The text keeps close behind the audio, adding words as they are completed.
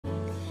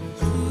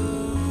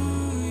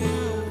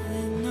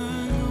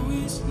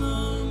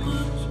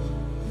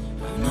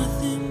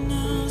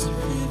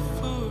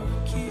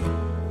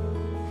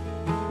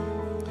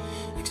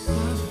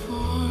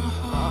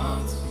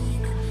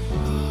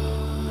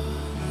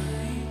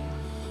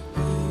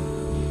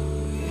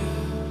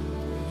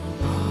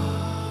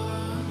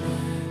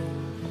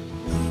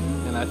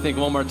I think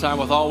one more time,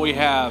 with all we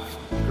have,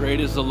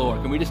 great is the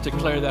Lord. Can we just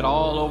declare that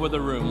all over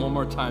the room one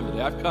more time today?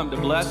 I've come to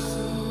bless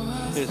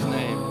his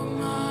name.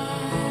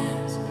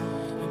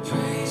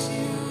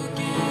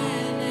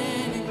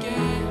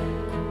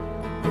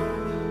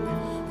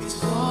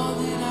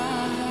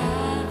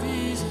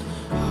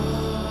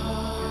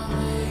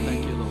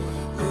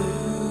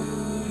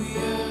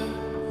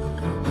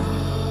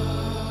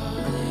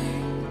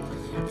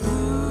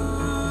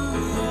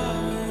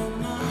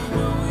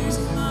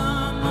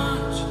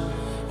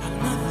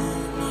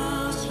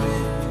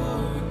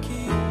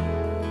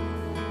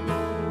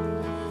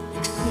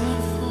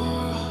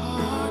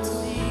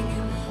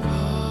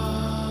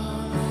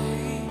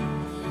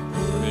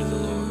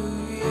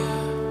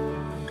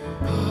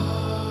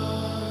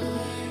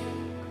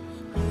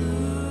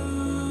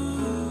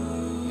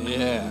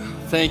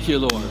 Thank you,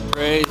 Lord.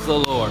 Praise the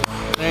Lord.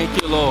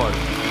 Thank you, Lord.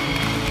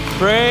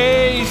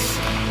 Praise.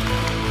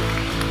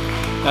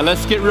 Now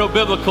let's get real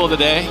biblical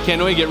today.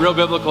 Can we get real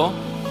biblical?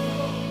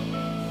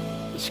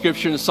 The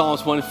scripture in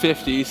Psalms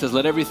 150 says,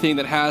 let everything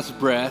that has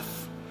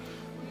breath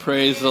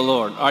praise the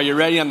Lord. Are you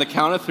ready? On the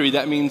count of three,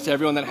 that means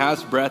everyone that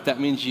has breath, that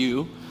means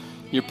you.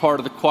 You're part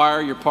of the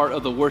choir. You're part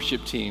of the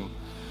worship team.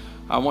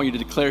 I want you to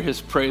declare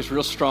his praise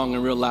real strong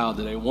and real loud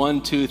today.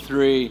 1, 2,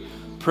 3.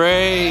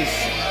 Praise.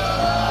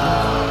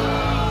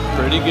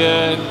 Pretty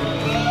good.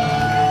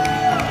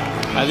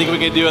 I think we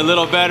can do a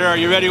little better. Are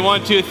you ready?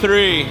 1, 2,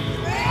 3.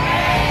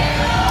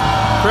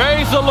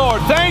 Praise the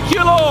Lord. Thank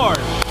you, Lord.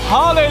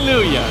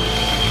 Hallelujah.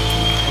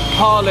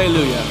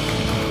 Hallelujah.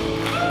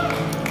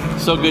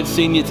 So good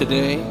seeing you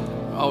today.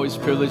 Always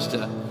privileged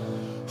to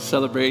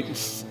celebrate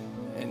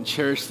and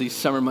cherish these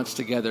summer months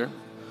together.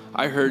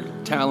 I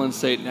heard Talon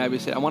say it and Abby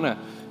say it. I want to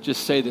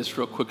just say this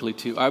real quickly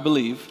too. I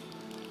believe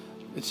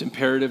it's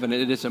imperative and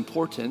it is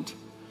important.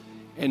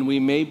 And we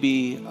may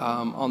be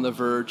on the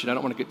verge, and I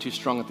don't want to get too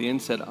strong at the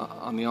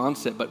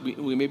onset, but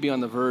we may be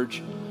on the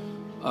verge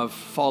of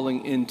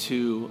falling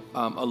into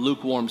a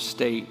lukewarm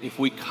state if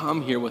we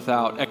come here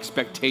without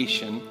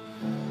expectation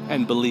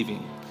and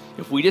believing.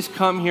 If we just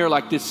come here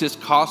like this is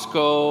Costco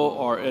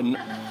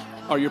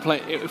or you're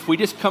playing, if we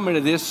just come into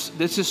this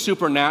is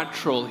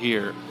supernatural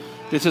here.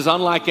 This is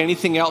unlike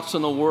anything else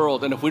in the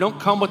world. And if we don't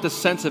come with a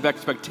sense of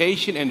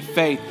expectation and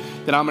faith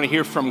that I'm going to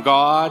hear from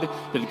God,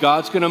 that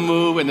God's going to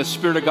move and the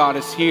Spirit of God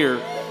is here,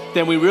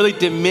 then we really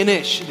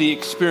diminish the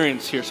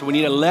experience here. So we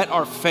need to let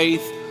our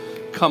faith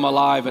come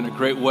alive in a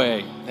great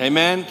way.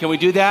 Amen? Can we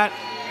do that?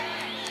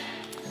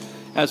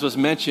 As was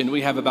mentioned,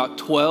 we have about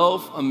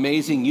 12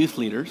 amazing youth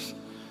leaders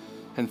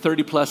and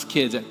 30 plus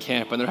kids at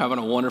camp, and they're having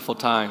a wonderful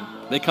time.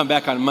 They come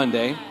back on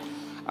Monday.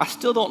 I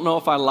still don't know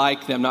if I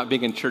like them not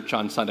being in church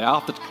on Sunday.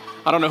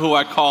 I don't know who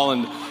I call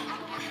and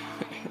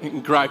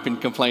gripe and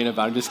complain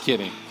about. I'm just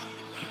kidding.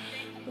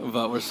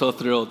 But we're so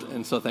thrilled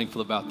and so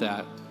thankful about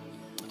that.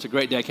 It's a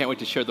great day. I can't wait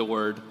to share the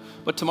word.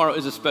 But tomorrow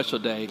is a special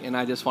day, and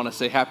I just want to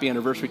say happy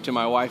anniversary to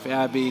my wife,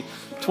 Abby.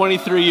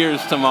 23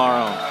 years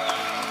tomorrow.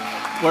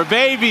 We're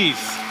babies.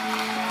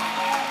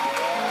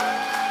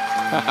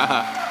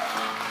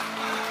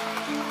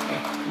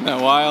 Isn't that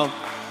wild?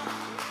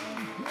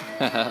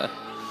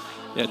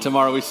 Yeah,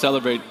 tomorrow we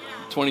celebrate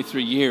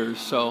 23 years,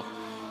 so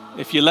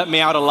if you let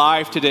me out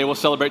alive today, we'll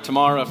celebrate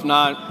tomorrow. If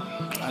not,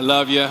 I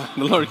love you.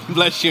 The Lord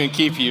bless you and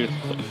keep you.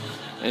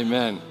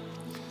 Amen.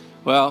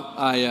 Well,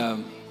 I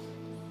am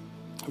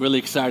really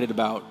excited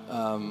about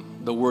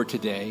the word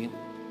today.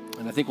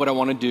 And I think what I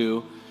want to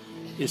do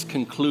is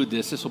conclude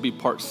this. This will be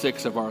part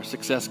 6 of our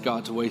Success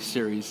God's Way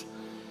series.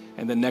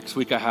 And then next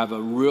week I have a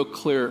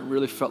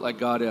really felt like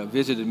God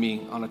visited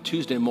me on a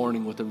Tuesday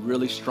morning with a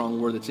really strong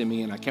word that's in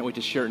me. And I can't wait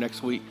to share it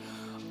next week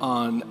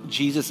on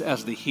Jesus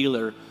as the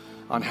healer,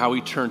 on how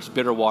he turns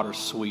bitter water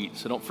sweet.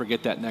 So don't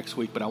forget that next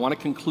week. But I want to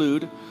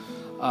conclude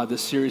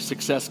this series,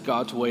 Success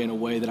God's Way, in a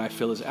way that I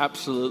feel is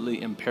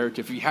absolutely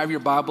imperative. If you have your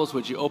Bibles,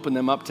 would you open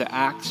them up to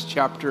Acts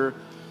chapter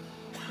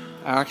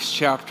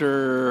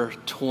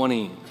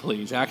 20,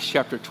 please. Acts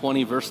chapter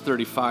 20, verse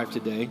 35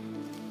 today.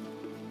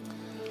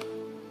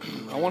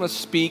 I want to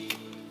speak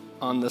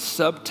on the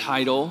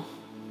subtitle,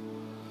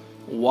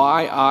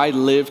 Why I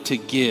Live to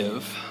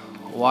Give.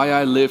 Why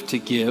I Live to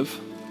Give.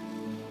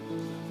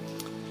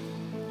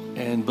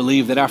 And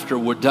believe that after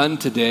we're done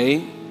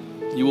today,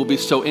 you will be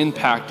so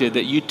impacted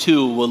that you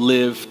too will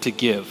live to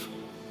give.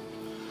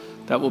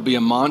 That will be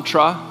a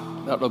mantra.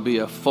 That will be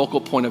a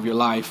focal point of your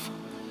life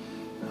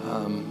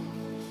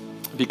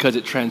because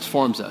it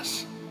transforms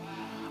us.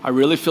 I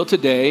really feel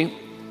today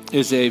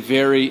is a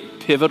very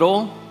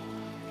pivotal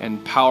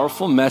and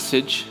powerful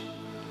message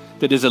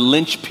that is a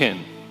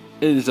linchpin.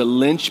 It is a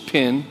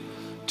linchpin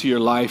to your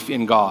life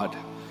in God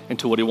and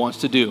to what he wants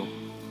to do.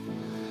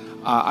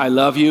 I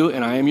love you,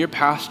 and I am your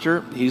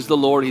pastor. He's the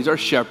Lord. He's our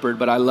shepherd,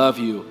 but I love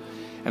you.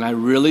 And I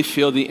really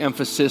feel the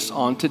emphasis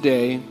on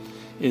today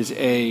is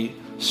a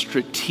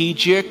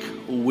strategic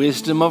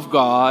wisdom of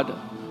God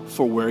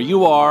for where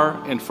you are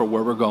and for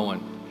where we're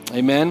going.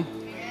 Amen?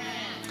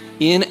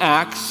 In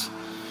Acts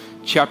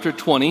chapter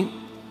 20,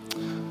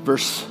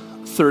 verse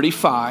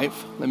 35,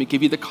 let me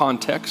give you the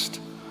context.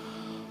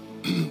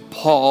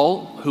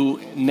 Paul,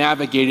 who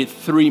navigated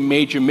 3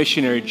 major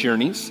missionary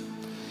journeys.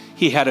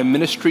 He had a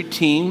ministry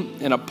team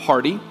and a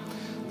party.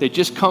 They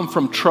just come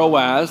from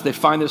Troas. They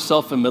find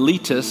themselves in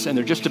Miletus, and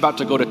they're just about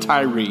to go to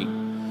Tyre.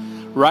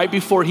 Right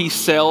before he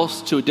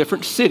sails to a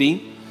different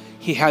city,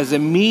 he has a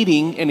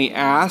meeting, and he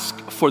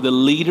asks for the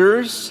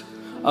leaders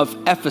of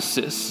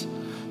Ephesus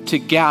to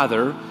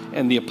gather.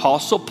 And the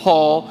Apostle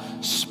Paul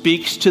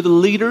speaks to the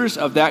leaders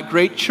of that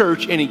great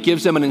church, and he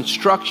gives them an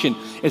instruction.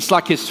 It's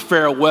like his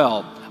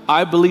farewell.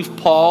 I believe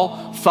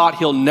Paul thought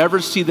he'll never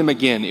see them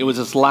again. It was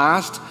his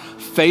last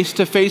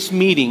face-to-face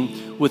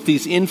meeting with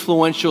these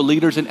influential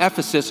leaders in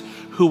Ephesus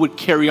who would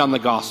carry on the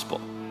gospel.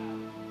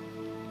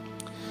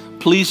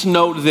 Please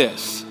note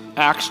this.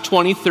 Acts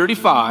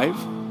 20:35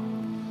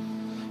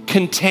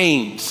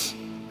 contains,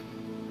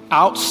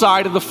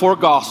 outside of the 4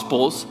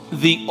 Gospels,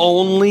 the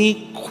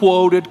only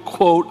quoted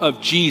quote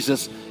of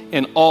Jesus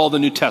in all the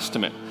New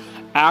Testament.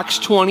 Acts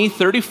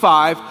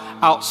 20:35,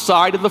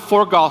 outside of the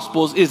 4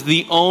 Gospels, is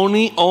the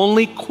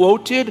only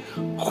quoted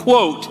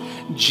quote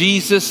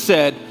Jesus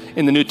said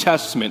in the New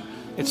Testament.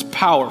 It's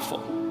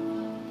powerful.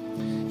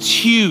 It's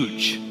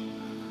huge.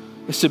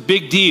 It's a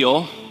big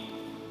deal.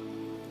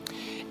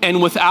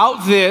 And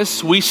without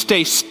this, we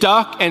stay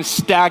stuck and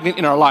stagnant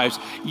in our lives.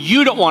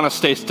 You don't want to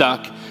stay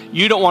stuck.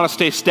 You don't want to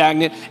stay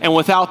stagnant. And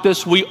without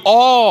this, we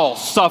all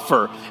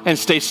suffer and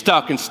stay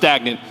stuck and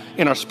stagnant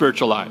in our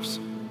spiritual lives.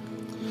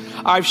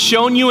 I've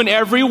shown you in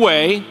every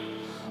way,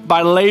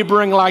 by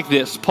laboring like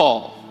this,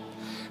 Paul,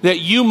 that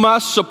you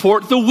must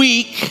support the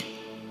weak.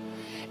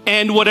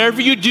 And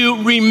whatever you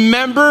do,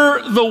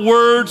 remember the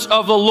words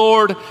of the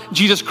Lord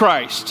Jesus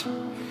Christ.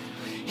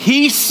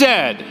 He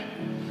said,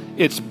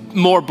 it's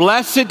more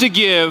blessed to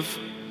give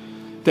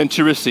than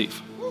to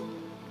receive.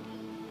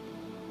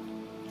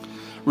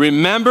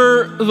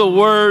 Remember the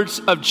words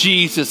of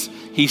Jesus.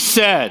 He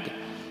said,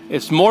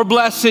 it's more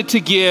blessed to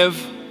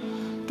give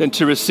than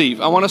to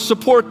receive. I want to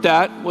support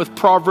that with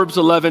Proverbs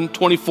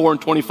 11:24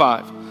 and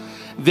 25.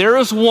 There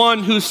is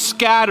one who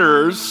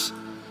scatters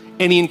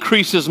and he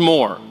increases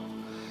more.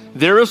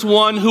 There is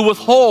one who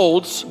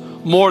withholds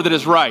more than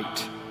is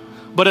right,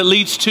 but it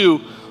leads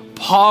to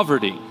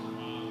poverty.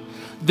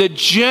 The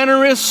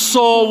generous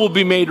soul will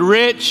be made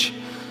rich,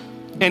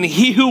 and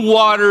he who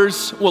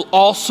waters will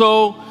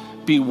also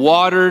be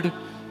watered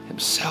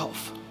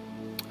himself.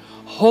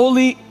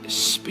 Holy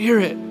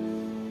Spirit,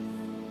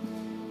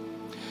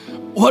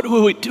 what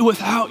will we do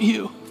without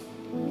you?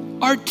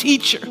 Our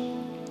teacher,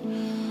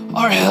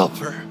 our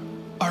helper,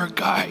 our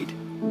guide.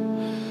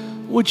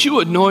 Would you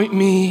anoint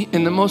me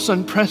in the most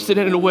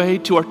unprecedented way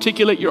to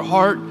articulate your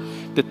heart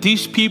that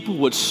these people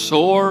would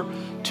soar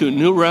to a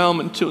new realm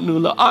and to a new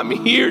level? I'm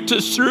here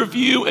to serve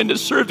you and to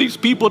serve these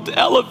people, to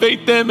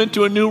elevate them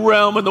into a new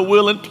realm in the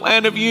will and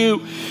plan of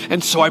you.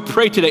 And so I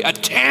pray today, a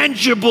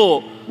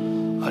tangible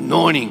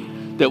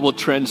anointing that will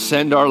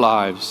transcend our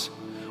lives.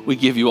 We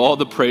give you all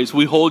the praise.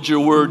 We hold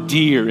your word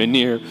dear and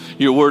near,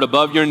 your word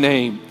above your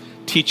name.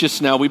 Teach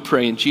us now, we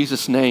pray, in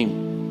Jesus'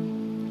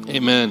 name.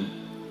 Amen.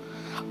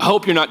 I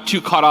hope you're not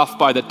too caught off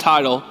by the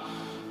title,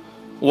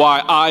 Why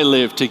I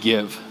Live to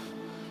Give.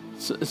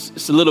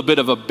 It's a little bit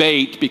of a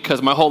bait,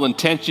 because my whole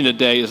intention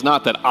today is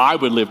not that I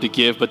would live to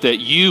give, but that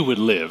you would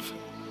live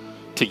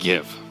to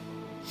give.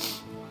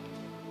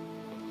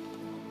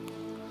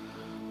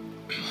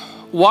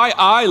 Why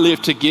I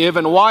live to give,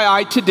 and why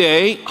I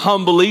today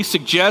humbly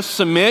suggest,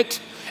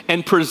 submit,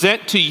 and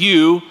present to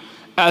you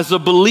as a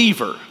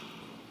believer,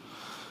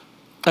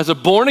 as a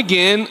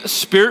born-again,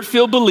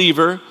 spirit-filled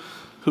believer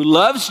who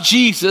loves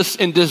Jesus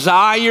and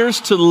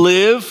desires to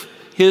live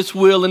his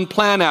will and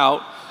plan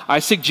out. I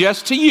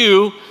suggest to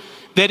you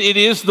that it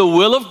is the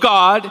will of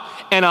God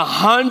and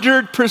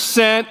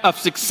 100% of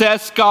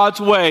success God's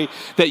way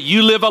that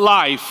you live a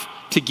life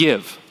to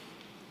give.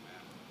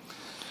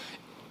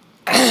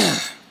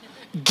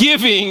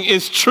 Giving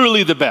is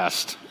truly the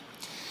best.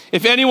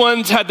 If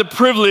anyone's had the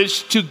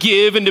privilege to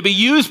give and to be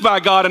used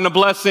by God in a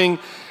blessing,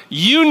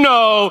 you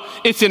know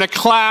it's in a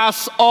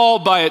class all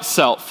by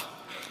itself.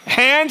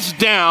 Hands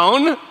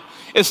down,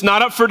 it's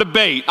not up for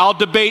debate. I'll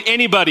debate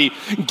anybody.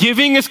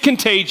 Giving is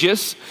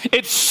contagious.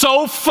 It's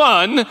so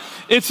fun.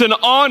 It's an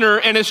honor,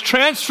 and it's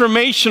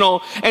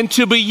transformational. And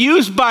to be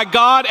used by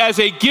God as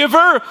a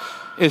giver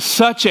is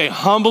such a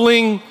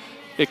humbling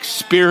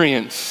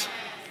experience.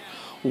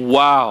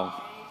 Wow.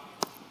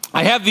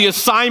 I have the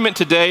assignment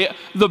today,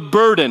 the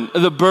burden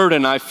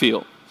I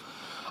feel.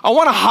 I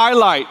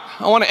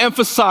want to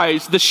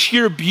emphasize the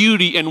sheer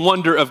beauty and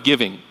wonder of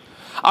giving.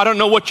 I don't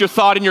know what your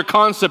thought and your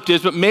concept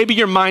is, but maybe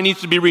your mind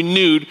needs to be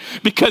renewed,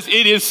 because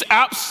it is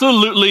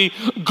absolutely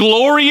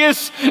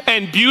glorious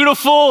and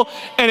beautiful,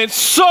 and it's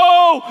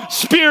so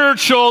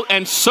spiritual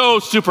and so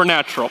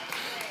supernatural.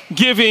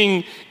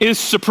 Giving is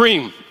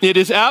supreme. It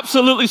is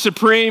absolutely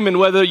supreme, and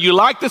whether you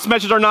like this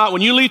message or not,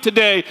 when you leave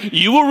today,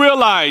 you will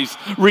realize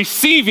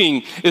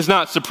receiving is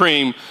not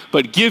supreme,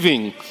 but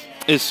giving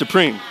is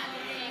supreme.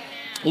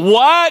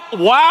 What?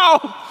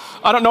 Wow.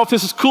 I don't know if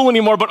this is cool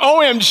anymore, but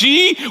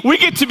OMG, we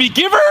get to be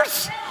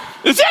givers?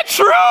 Is that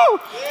true?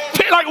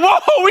 Like,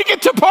 whoa, we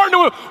get to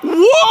partner with,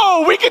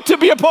 whoa, we get to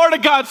be a part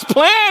of God's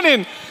plan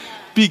and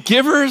be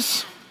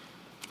givers.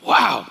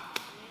 Wow.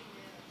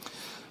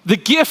 The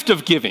gift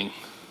of giving.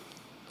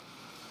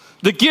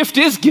 The gift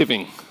is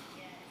giving.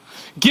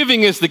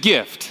 Giving is the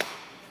gift.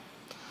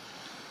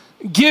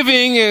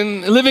 Giving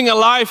and living a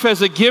life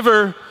as a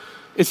giver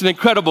is an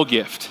incredible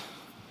gift.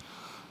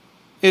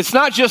 It's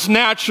not just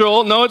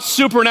natural, no, it's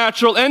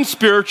supernatural and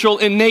spiritual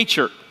in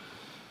nature.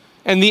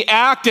 And the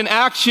act and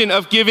action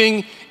of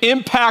giving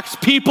impacts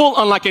people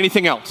unlike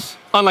anything else.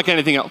 Unlike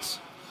anything else.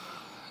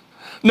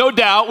 No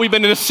doubt, we've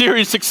been in a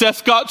series,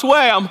 Success God's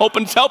Way. I'm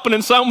hoping it's helping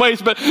in some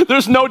ways, but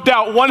there's no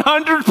doubt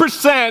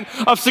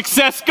 100% of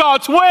Success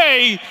God's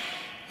Way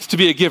is to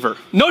be a giver.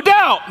 No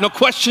doubt, no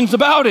questions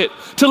about it.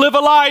 To live a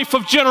life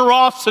of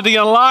generosity,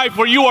 a life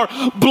where you are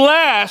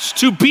blessed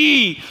to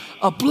be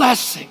a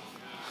blessing.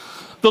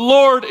 The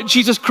Lord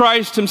Jesus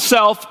Christ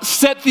himself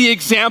set the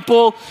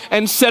example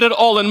and set it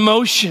all in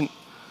motion.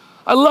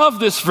 I love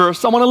this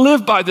verse. I want to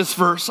live by this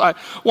verse. I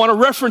want to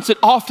reference it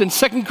often.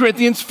 2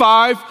 Corinthians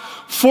 5,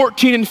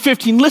 14 and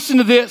 15. Listen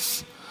to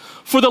this.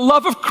 For the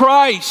love of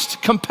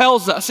Christ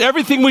compels us.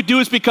 Everything we do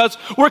is because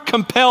we're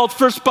compelled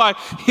first by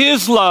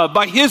his love.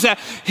 By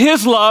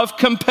his love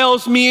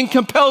compels me and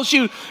compels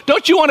you.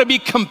 Don't you want to be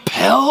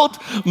compelled,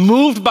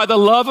 moved by the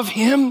love of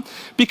him?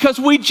 Because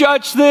we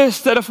judge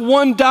this, that if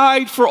one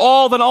died for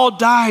all, then all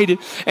died.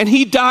 And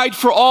he died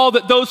for all,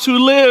 that those who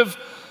live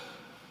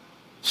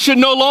should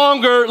no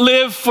longer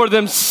live for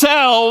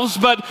themselves,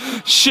 but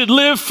should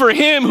live for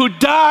him who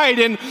died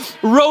and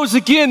rose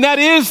again. That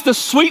is the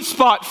sweet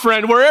spot,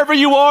 friend. Wherever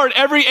you are at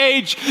every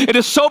age, it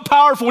is so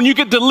powerful when you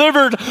get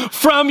delivered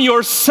from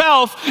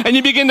yourself and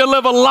you begin to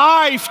live a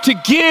life, to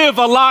give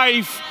a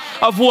life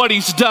of what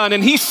he's done.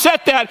 And he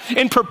set that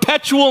in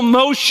perpetual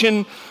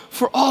motion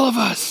for all of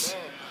us.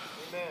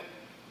 Amen.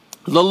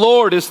 The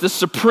Lord is the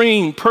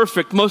supreme,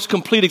 perfect, most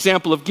complete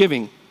example of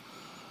giving.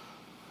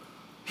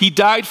 He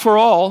died for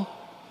all,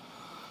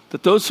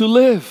 that those who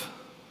live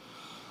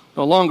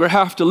no longer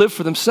have to live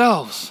for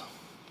themselves.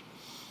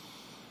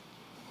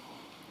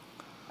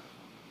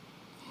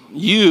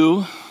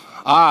 You,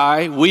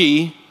 I,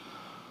 we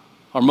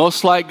are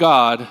most like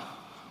God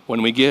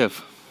when we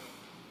give.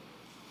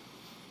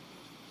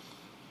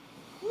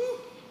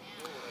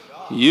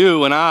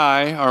 You and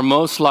I are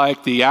most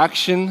like the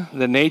action,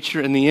 the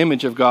nature, and the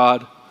image of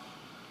God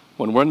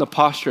when we're in the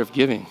posture of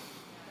giving.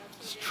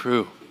 It's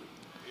true.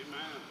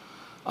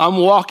 I'm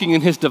walking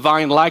in his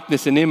divine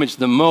likeness and image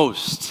the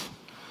most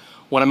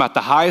when I'm at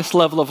the highest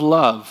level of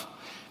love.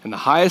 And the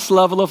highest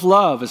level of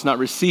love is not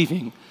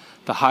receiving.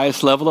 The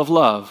highest level of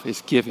love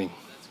is giving.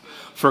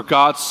 For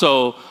God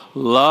so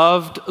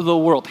loved the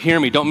world. Hear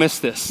me, don't miss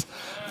this.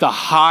 The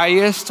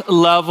highest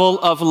level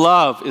of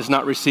love is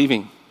not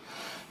receiving.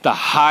 The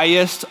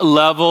highest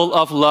level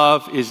of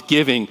love is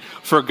giving.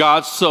 For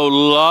God so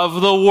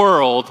loved the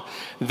world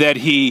that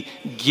he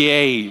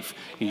gave.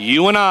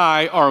 You and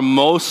I are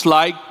most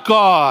like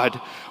God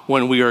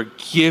when we are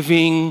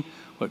giving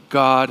what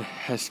God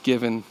has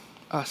given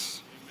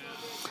us.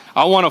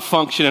 I want to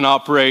function and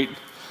operate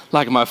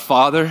like my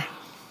Father.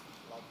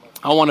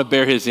 I want to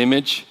bear his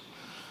image.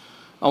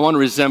 I want to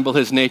resemble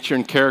his nature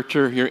and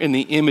character. You're in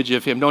the image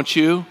of him, don't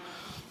you?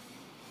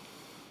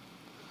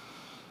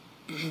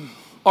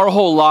 Our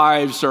whole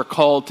lives are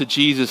called to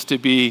Jesus to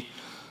be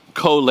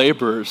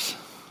co-laborers.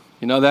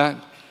 You know that?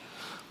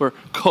 We're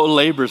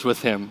co-laborers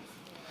with him.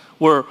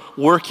 We're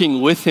working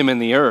with him in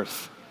the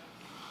earth.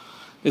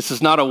 This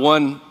is not a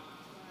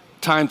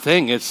one-time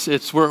thing.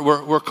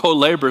 We're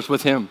co-laborers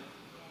with him.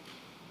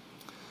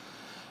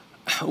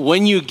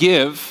 When you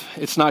give,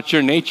 it's not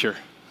your nature,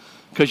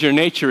 because your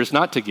nature is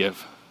not to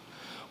give.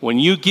 When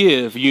you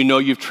give, you know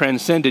you've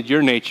transcended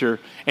your nature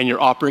and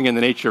you're operating in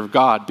the nature of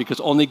God, because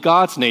only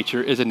God's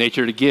nature is a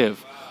nature to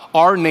give.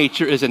 Our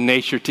nature is a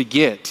nature to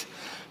get.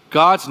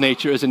 God's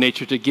nature is a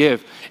nature to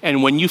give.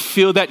 And when you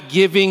feel that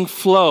giving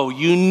flow,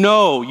 you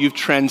know you've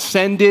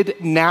transcended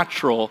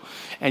natural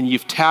and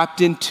you've tapped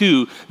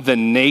into the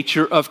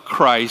nature of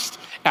Christ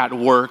at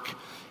work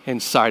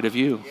inside of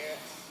you.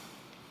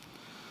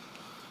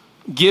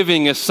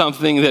 Giving is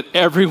something that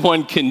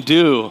everyone can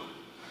do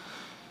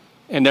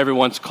and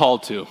everyone's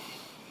called to.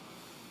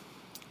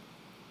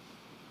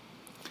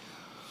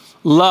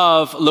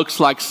 Love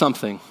looks like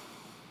something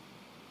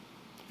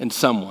and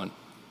someone.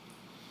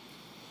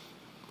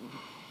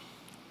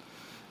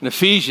 In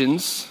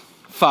Ephesians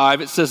 5,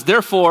 it says,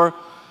 therefore,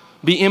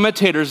 be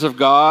imitators of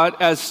God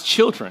as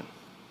children.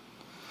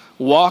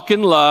 Walk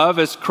in love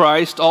as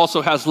Christ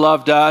also has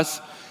loved us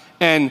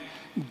and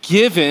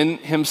given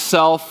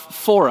himself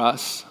for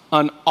us,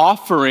 an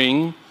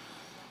offering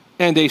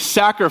and a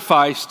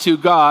sacrifice to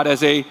God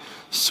as a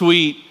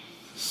sweet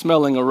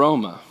smelling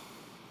aroma.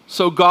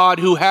 So God,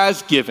 who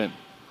has given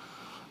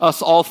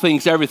us all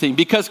things, everything,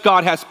 because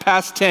God has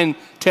past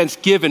tense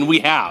given, we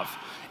have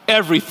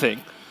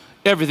everything.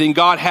 Everything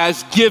God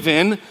has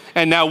given,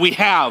 and now we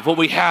have what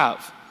we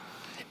have.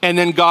 And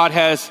then God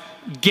has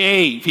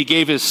gave. He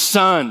gave his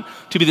son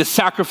to be the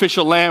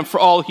sacrificial lamb for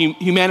all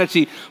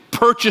humanity,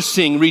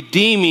 purchasing,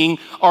 redeeming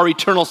our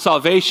eternal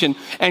salvation.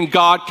 And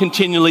God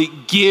continually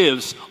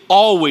gives,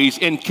 always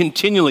and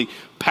continually,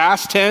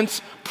 past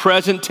tense,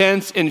 present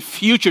tense, and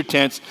future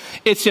tense.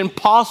 It's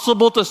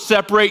impossible to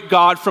separate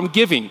God from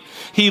giving.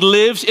 He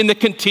lives in the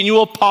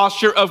continual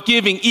posture of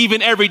giving.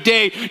 Even every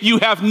day you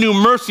have new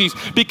mercies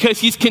because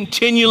he's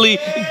continually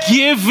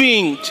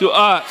giving to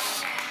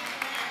us.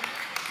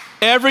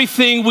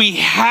 Everything we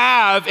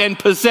have and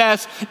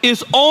possess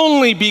is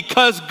only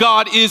because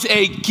God is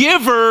a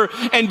giver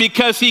and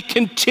because he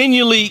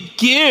continually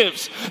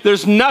gives.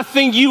 There's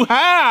nothing you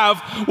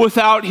have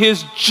without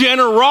his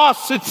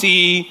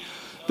generosity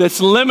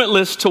that's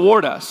limitless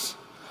toward us.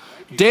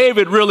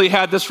 David really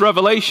had this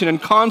revelation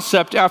and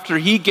concept after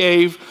he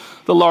gave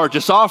the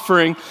largest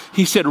offering.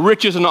 He said,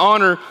 riches and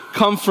honor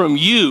come from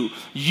you.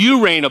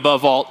 You reign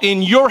above all.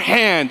 In your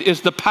hand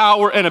is the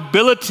power and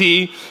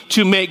ability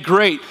to make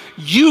great.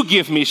 You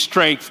give me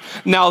strength.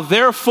 Now,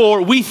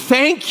 therefore, we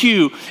thank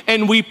you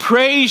and we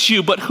praise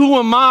you. But who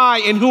am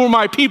I and who are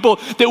my people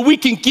that we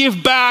can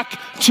give back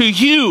to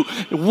you?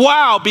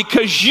 Wow,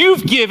 because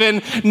you've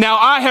given, now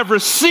I have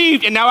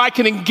received, and now I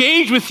can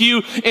engage with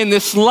you in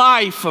this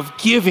life of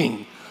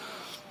giving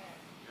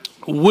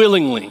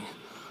willingly.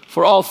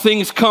 For all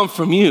things come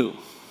from you.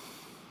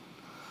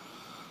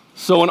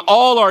 So in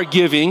all our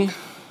giving,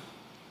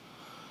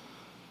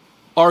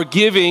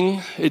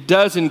 it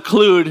does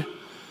include,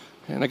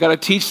 and I got to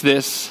teach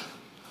this,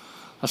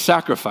 a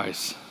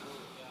sacrifice.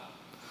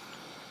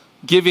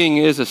 Giving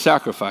is a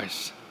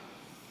sacrifice,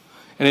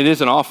 and it is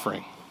an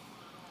offering.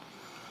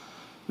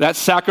 That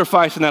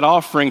sacrifice and that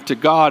offering to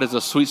God is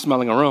a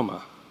sweet-smelling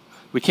aroma.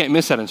 We can't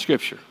miss that in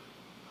Scripture.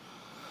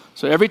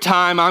 So every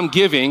time I'm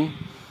giving,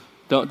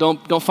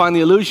 don't find the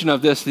illusion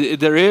of this.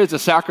 There is a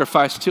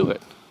sacrifice to it.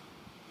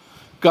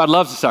 God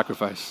loves the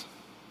sacrifice.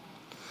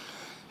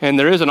 And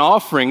there is an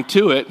offering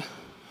to it,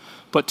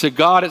 but to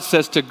God, it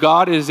says to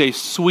God it is a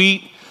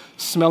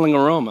sweet-smelling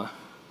aroma.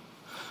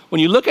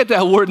 When you look at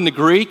that word in the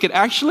Greek, it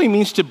actually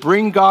means to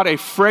bring God a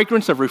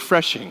fragrance of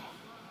refreshing.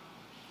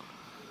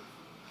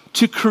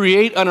 To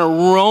create an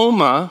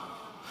aroma.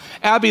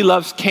 Abby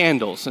loves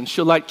candles, and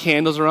she'll light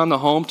candles around the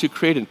home to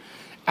create an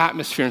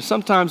atmosphere. And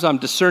sometimes I'm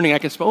discerning, I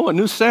can smell, a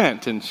new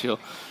scent. And she'll,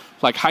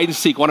 like hide and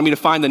seek, wanted me to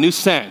find the new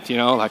scent,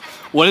 like,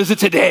 what is it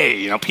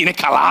today? Pina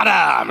colada.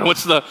 I mean,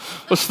 what's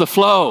the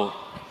flow?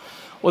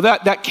 Well,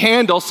 that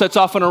candle sets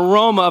off an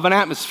aroma of an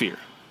atmosphere.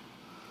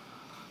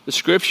 The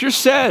Scripture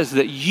says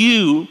that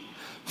you,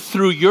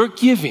 through your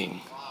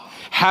giving,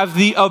 have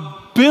the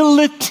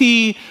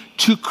ability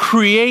to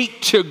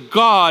create to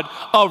God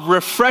a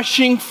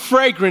refreshing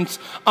fragrance,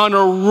 an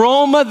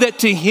aroma that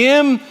to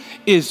him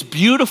is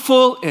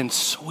beautiful and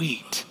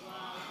sweet.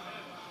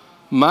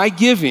 My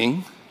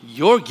giving,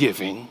 your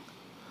giving,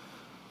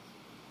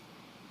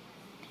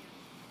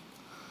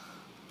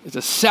 is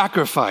a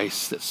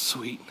sacrifice that's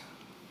sweet.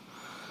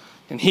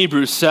 In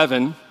Hebrews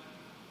 7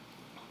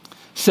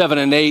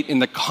 and 8, in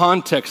the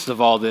context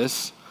of all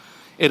this,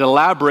 it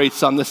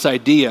elaborates on this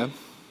idea.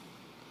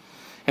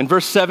 And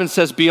verse 7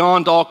 says,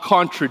 beyond all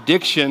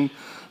contradiction,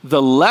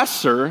 the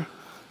lesser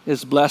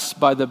is blessed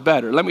by the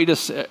better. Let me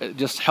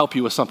just help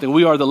you with something.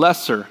 We are the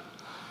lesser,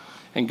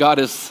 and God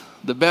is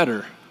the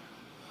better.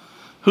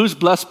 Who's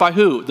blessed by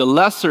who? The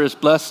lesser is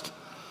blessed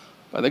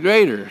by the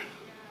greater.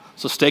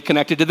 So stay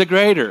connected to the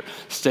greater.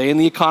 Stay in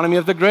the economy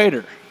of the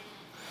greater.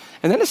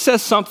 And then it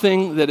says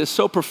something that is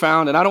so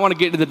profound, and I don't want to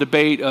get into the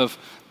debate of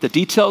the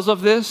details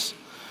of this,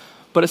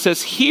 but it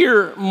says,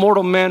 here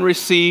mortal men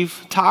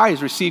receive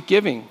tithes, receive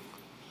giving.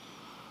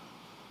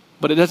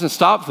 But it doesn't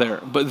stop there.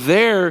 But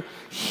there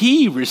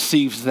he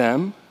receives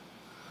them,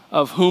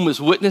 of whom is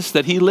witness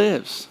that he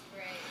lives.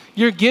 Right.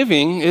 Your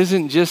giving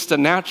isn't just a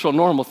natural,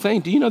 normal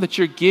thing. Do you know that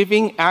your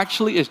giving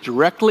actually is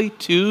directly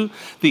to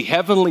the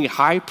heavenly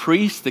high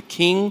priest, the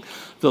King,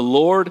 the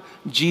Lord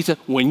Jesus?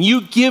 When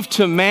you give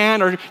to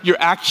man, or you're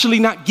actually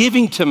not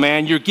giving to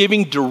man, you're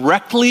giving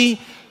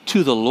directly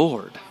to the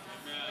Lord.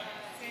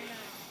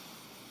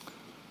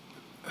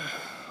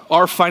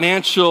 Our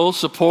financial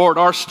support,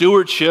 our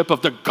stewardship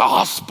of the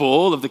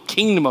gospel, of the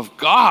kingdom of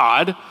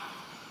God,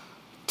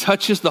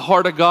 touches the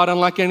heart of God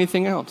unlike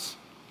anything else.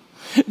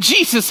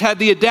 Jesus had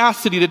the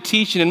audacity to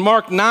teach, and in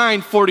Mark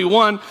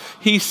 9:41,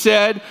 he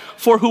said,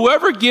 for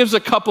whoever gives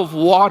a cup of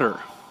water,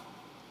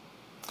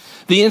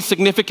 the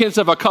insignificance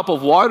of a cup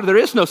of water, there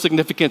is no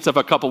significance of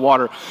a cup of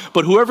water,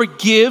 but whoever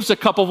gives a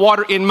cup of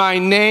water in my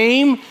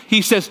name,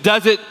 he says,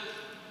 does it.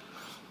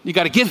 You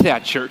got to get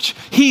that, church.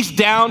 He's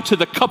down to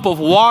the cup of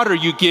water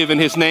you give in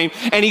his name.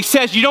 And he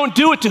says, you don't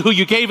do it to who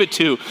you gave it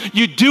to.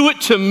 You do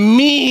it to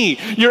me.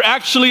 You're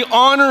actually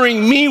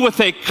honoring me with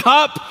a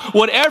cup.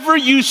 Whatever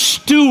you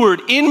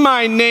steward in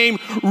my name,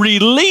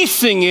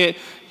 releasing it,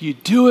 you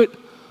do it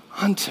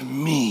unto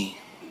me.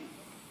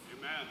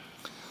 Amen.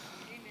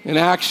 In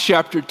Acts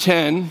chapter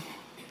 10,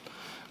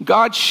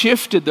 God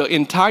shifted the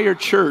entire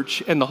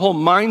church and the whole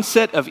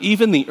mindset of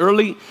even the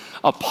early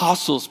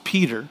apostles,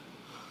 Peter,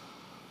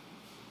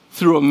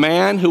 through a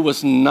man who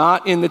was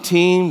not in the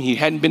team. He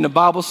hadn't been to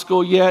Bible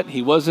school yet.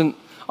 He wasn't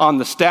on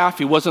the staff.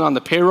 He wasn't on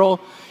the payroll.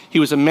 He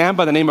was a man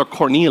by the name of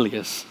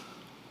Cornelius.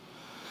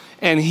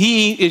 And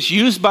he is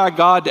used by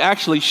God to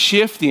actually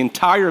shift the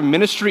entire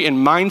ministry and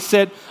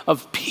mindset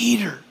of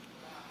Peter.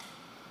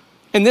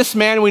 And this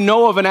man we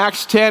know of in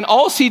Acts 10,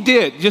 all he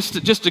did,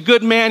 just a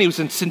good man. He was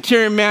a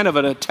centurion man of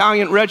an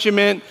Italian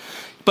regiment,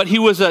 but he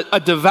was a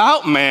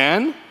devout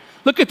man.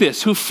 Look at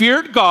this, who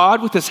feared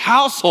God with his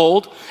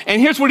household. And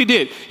here's what he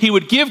did. He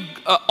would give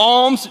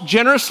alms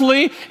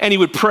generously, and he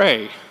would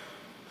pray.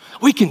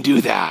 We can do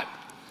that.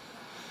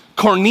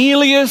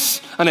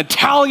 Cornelius, an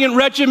Italian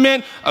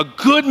regiment, a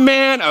good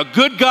man, a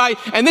good guy.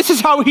 And this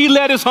is how he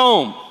led his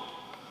home.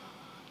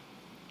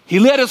 He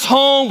led his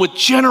home with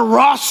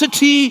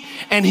generosity,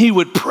 and he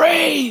would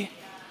pray.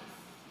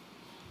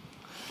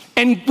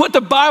 And what the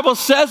Bible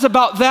says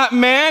about that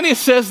man, it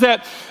says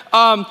that,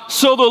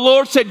 so the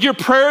Lord said, your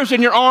prayers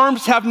and your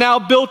arms have now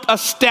built a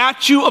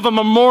statue of a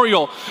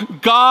memorial.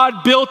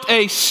 God built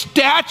a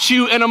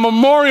statue and a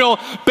memorial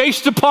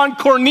based upon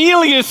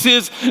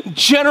Cornelius's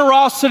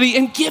generosity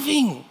and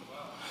giving.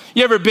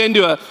 You ever been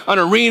to an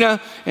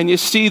arena and you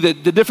see the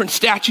different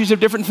statues of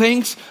different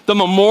things, the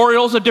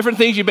memorials of different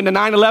things? You've been to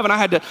 9/11. I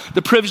had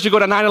the privilege to go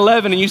to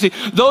 9/11, and you see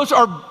those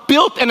are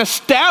built and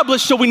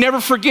established so we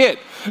never forget.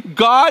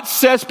 God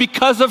says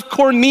because of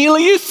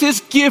Cornelius'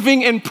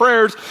 giving and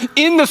prayers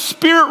in the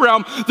spirit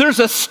realm, there's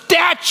a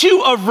statue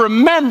of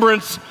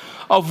remembrance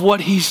of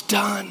what he's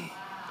done.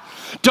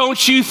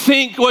 Don't you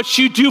think what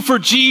you do for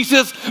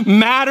Jesus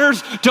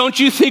matters? Don't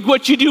you think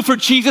what you do for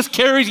Jesus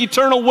carries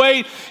eternal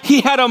weight? He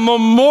had a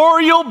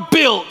memorial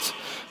built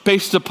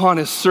based upon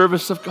his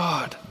service of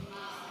God.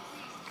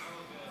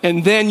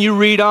 And then you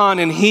read on,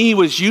 and he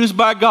was used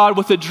by God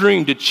with a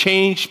dream to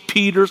change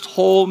Peter's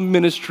whole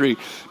ministry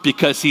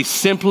because he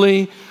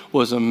simply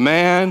was a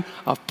man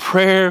of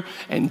prayer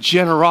and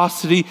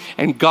generosity.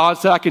 And God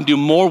said, I can do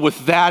more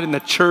with that in the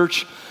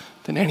church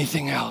than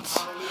anything else.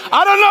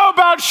 I don't know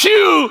about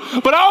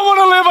you, but I want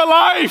to live a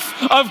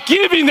life of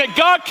giving, that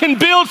God can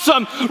build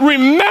some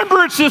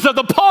remembrances of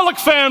the Pollock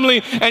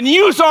family and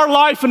use our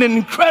life in an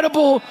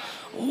incredible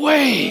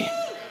way.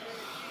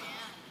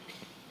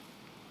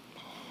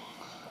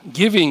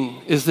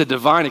 Giving is the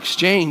divine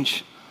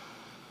exchange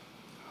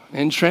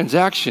and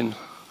transaction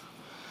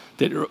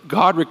that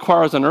God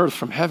requires on earth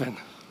from heaven.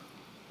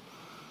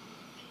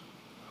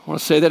 I want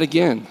to say that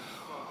again.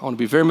 I want to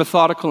be very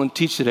methodical and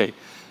teach today.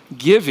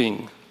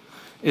 Giving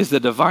is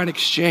the divine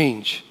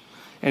exchange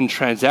and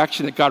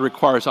transaction that God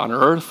requires on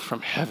earth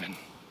from heaven.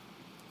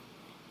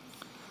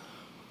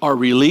 Our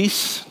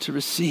release to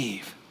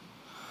receive,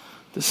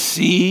 the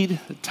seed,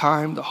 the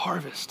time, the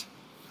harvest.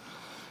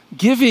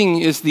 Giving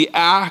is the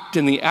act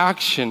and the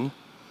action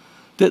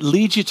that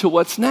leads you to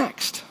what's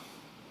next,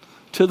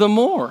 to the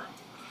more,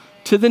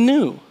 to the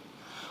new.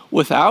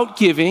 Without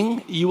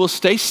giving, you will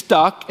stay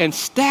stuck and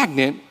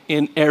stagnant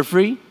in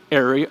every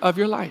area of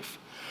your life.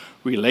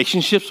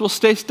 Relationships will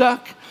stay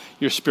stuck.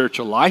 Your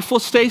spiritual life will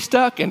stay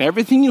stuck, and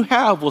everything you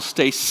have will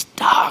stay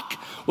stuck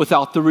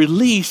without the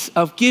release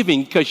of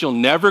giving, because you'll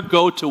never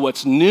go to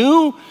what's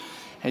new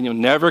and you'll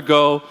never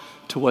go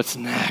to what's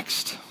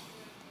next.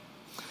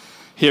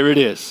 Here it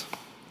is.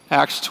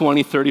 Acts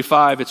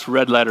 20:35, it's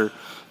red letter,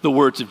 the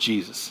words of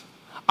Jesus.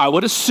 I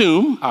would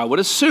assume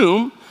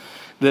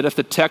that if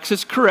the text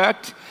is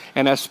correct,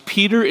 and as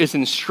Peter is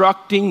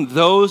instructing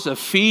those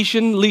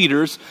Ephesian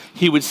leaders,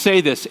 he would say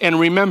this. And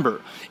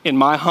remember, in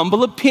my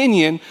humble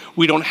opinion,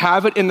 we don't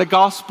have it in the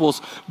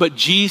Gospels, but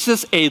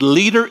Jesus, a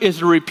leader,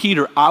 is a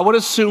repeater. I would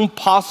assume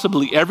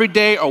possibly every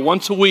day or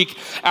once a week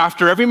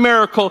after every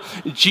miracle,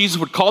 Jesus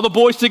would call the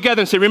boys together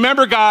and say,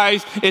 remember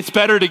guys, it's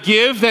better to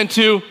give than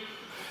to...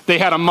 They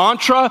had a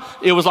mantra.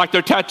 It was like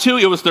their tattoo.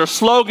 It was their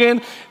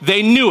slogan.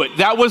 They knew it.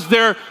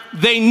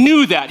 They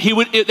knew that.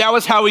 That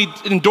was how he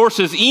endorsed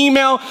his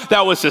email.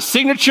 That was his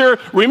signature.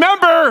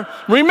 Remember,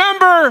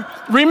 remember,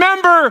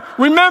 remember,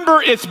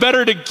 remember, it's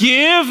better to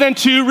give than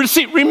to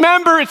receive.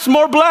 Remember, it's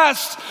more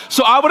blessed.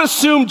 So I would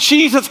assume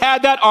Jesus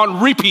had that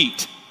on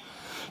repeat,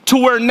 to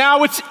where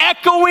now it's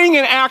echoing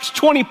in Acts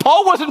 20.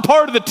 Paul wasn't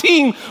part of the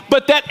team,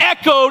 but that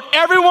echoed.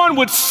 Everyone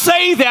would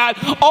say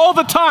that all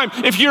the time.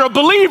 If you're a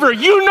believer,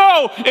 you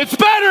know it's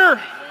better.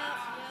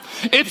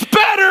 It's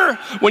better.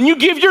 When you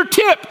give your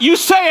tip, you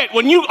say it.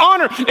 When you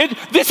honor it,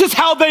 this is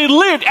how they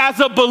lived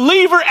as a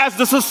believer, as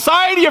the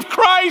society of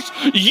Christ.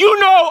 You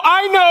know,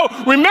 I know.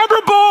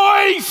 Remember,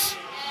 boys.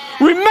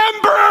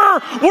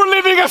 Remember, we're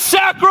living a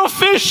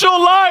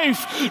sacrificial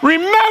life.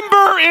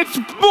 Remember, it's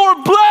more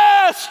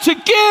blessed to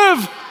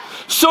give.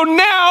 So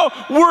now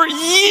we're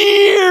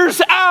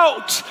years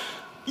out,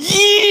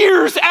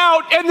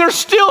 and they're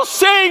still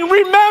saying,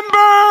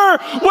 remember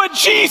what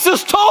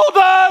Jesus told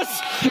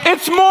us.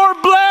 It's more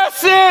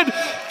blessed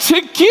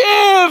to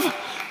give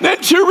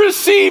than to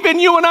receive.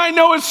 And you and I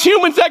know as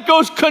humans that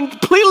goes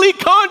completely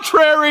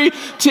contrary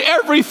to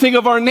everything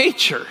of our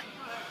nature,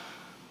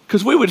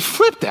 because we would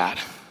flip that.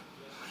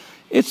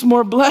 It's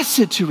more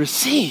blessed to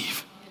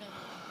receive.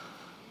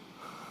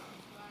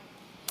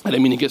 I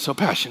didn't mean to get so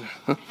passionate.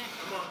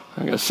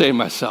 I gotta save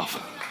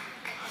myself.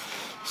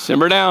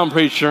 Simmer down,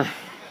 preacher.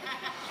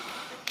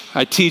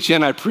 I teach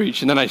and I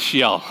preach, and then I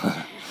yell.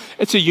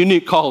 It's a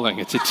unique calling.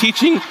 It's a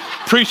teaching,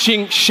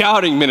 preaching,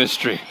 shouting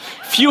ministry.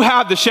 Few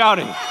have the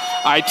shouting.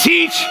 I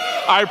teach,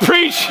 I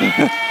preach,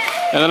 and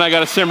then I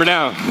gotta simmer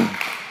down.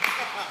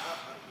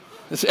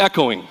 It's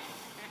echoing.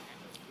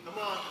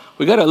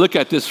 We gotta look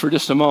at this for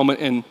just a moment,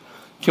 and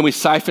can we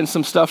siphon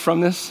some stuff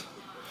from this?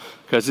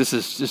 Because this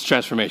is just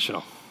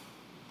transformational.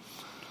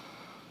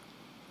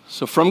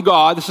 So from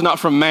God, this is not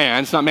from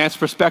man. It's not man's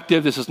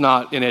perspective. This is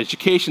not in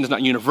education. It's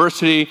not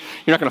university.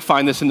 You're not going to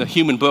find this in the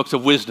human books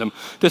of wisdom.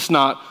 This is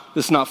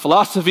not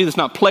philosophy. This is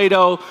not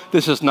Plato.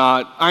 This is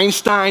not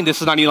Einstein.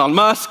 This is not Elon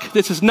Musk.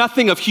 This is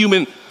nothing of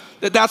human.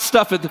 That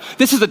stuff,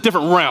 this is a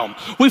different realm.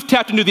 We've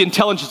tapped into the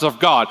intelligence of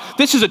God.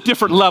 This is a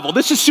different level.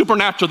 This is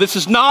supernatural. This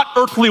is not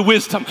earthly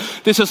wisdom.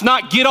 This is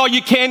not get all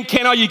you can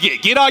all you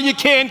get. Get all you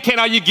can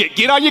all you get.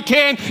 Get all you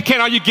can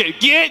all you get.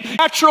 Get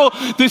natural.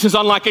 This is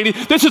unlike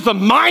anything. This is the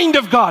mind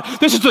of God.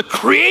 This is the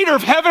creator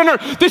of heaven and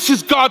earth. This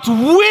is God's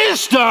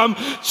wisdom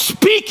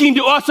speaking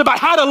to us about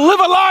how to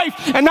live a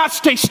life and not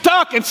stay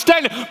stuck and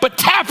stagnant, but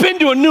tap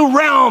into a new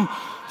realm.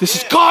 This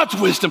is God's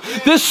wisdom.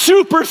 This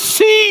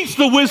supersedes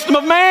the wisdom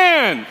of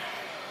man.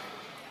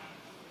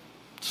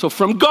 So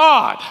from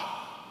God,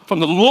 from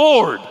the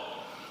Lord,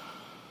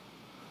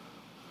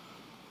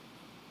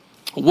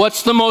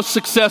 what's the most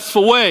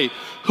successful way?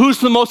 Who's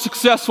the most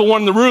successful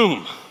one in the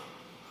room?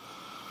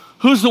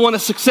 Who's the one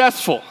that's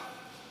successful?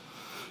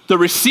 The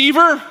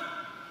receiver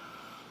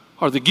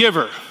or the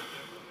giver?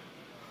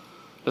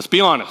 Let's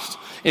be honest.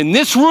 In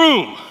this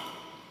room,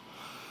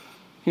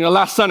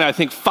 last Sunday, I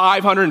think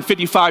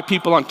 555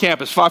 people on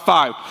campus,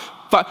 five.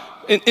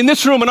 In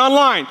this room and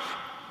online,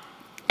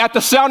 at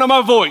the sound of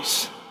my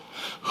voice,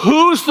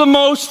 who's the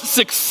most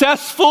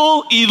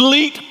successful,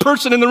 elite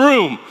person in the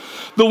room?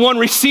 The one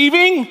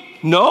receiving?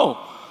 No,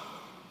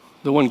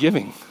 the one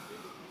giving.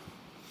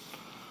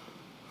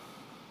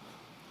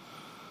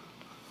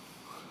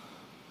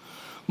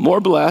 More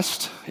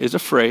blessed is a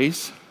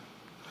phrase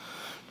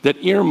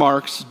that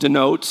earmarks,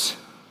 denotes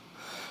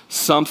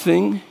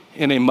something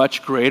in a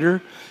much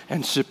greater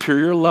and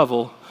superior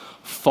level,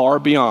 far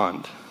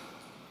beyond.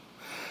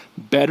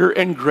 Better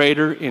and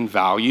greater in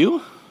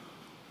value,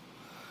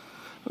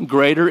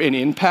 greater in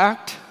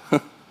impact,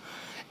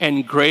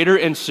 and greater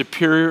and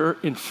superior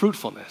in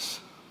fruitfulness.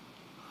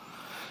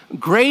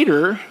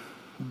 Greater,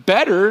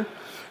 better,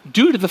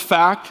 due to the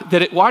fact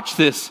that it, watch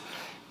this,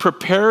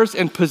 prepares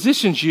and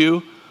positions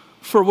you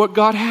for what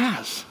God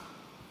has.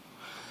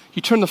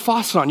 You turn the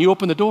faucet on, you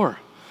open the door,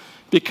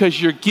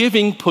 because your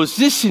giving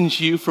positions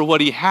you for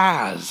what he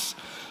has.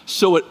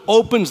 So it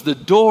opens the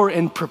door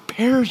and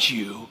prepares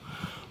you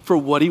for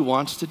what he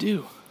wants to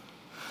do.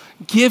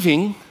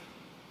 Giving,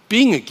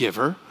 being a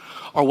giver,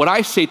 or what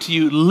I say to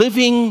you,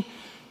 living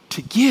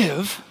to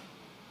give,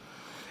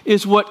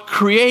 is what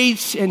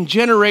creates and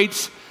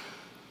generates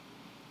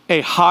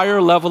a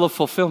higher level of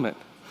fulfillment.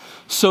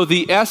 So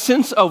the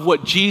essence of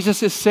what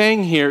Jesus is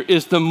saying here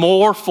is the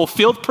more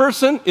fulfilled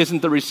person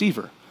isn't the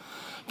receiver.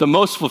 The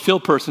most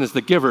fulfilled person is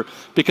the giver,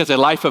 because a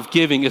life of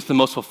giving is the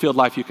most fulfilled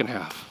life you can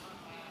have.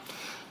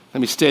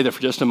 Let me stay there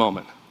for just a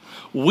moment.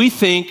 We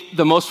think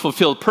the most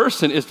fulfilled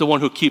person is the one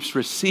who keeps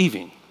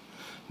receiving.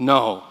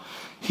 No.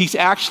 He's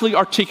actually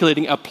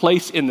articulating a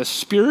place in the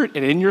spirit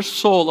and in your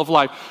soul of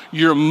life.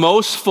 You're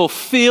most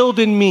fulfilled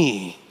in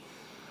me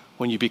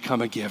when you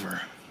become a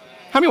giver.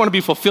 How many want to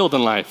be fulfilled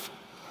in life?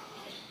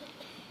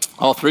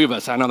 All three of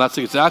us. I know that's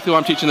exactly why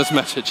I'm teaching this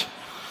message.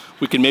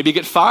 We can maybe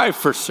get 5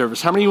 first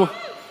service. How many,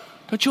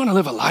 don't you want to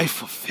live a life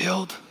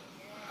fulfilled?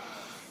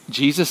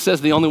 Jesus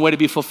says the only way to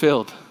be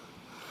fulfilled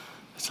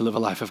is to live a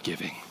life of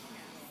giving.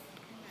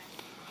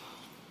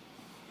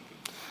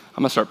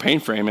 I'm going to start paying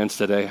for amens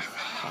today.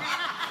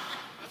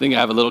 I think I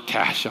have a little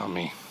cash on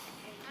me.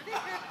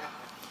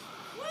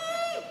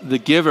 The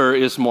giver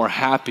is more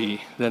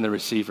happy than the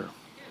receiver.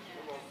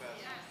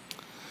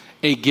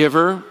 A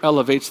giver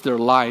elevates their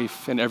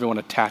life and everyone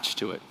attached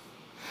to it.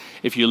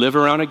 If you live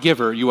around a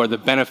giver, you are the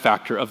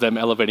benefactor of them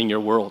elevating your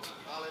world.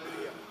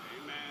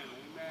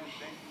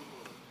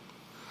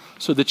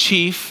 So the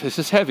chief, this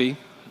is heavy.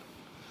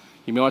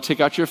 You may want to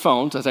take out your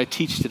phones as I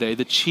teach today.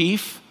 The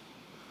chief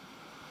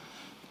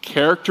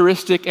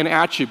characteristic and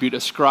attribute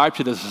ascribed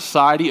to the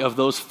society of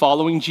those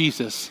following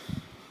Jesus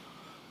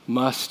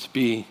must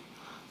be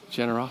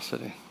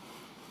generosity.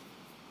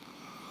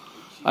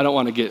 I don't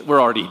want to get,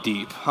 we're already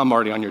deep. I'm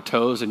already on your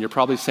toes, and you're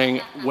probably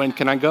saying, when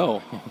can I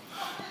go?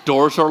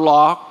 Doors are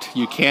locked.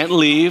 You can't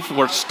leave.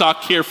 We're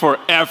stuck here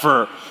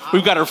forever.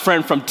 We've got our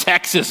friend from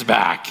Texas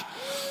back.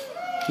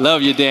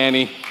 Love you,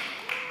 Danny.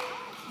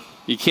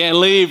 You can't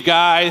leave,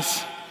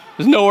 guys.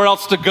 There's nowhere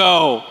else to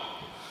go.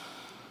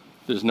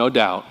 There's no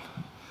doubt.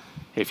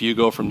 If you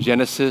go from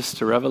Genesis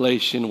to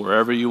Revelation,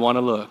 wherever you want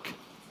to look,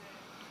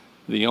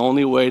 the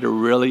only way to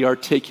really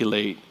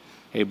articulate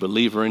a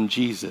believer in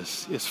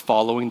Jesus is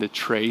following the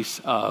trace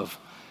of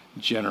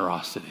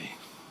generosity.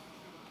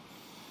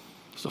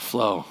 There's a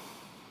flow.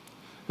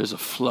 There's a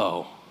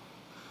flow.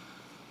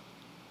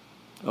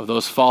 of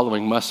those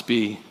following must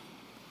be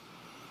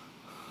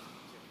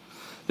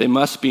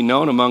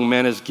known among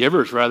men as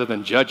givers rather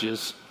than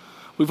judges.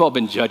 We've all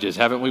been judges,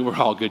 haven't we? We're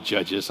all good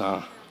judges,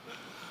 huh?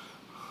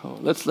 Oh,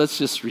 let's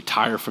just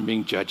retire from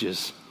being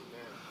judges.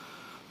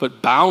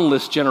 But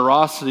boundless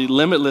generosity,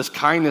 limitless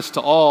kindness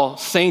to all,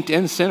 saint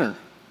and sinner.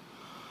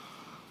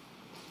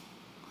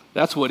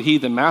 That's what he,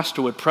 the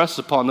master, would press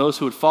upon those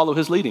who would follow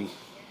his leading.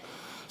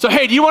 So,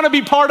 hey, do you want to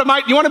be part of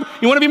you want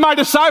to be my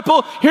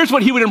disciple? Here's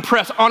what he would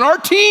impress. On our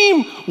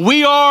team,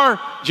 we are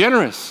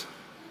generous.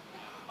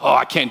 Oh,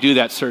 I can't do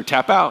that, sir.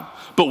 Tap out.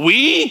 But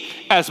we,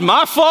 as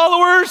my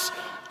followers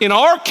in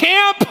our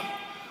camp,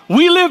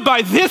 we live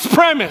by this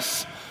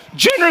premise.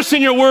 Generous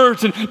in your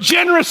words and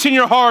generous in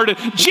your heart and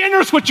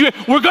generous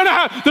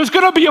there's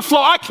going to be a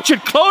flow. I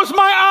should close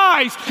my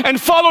eyes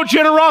and follow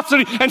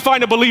generosity and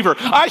find a believer.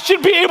 I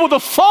should be able to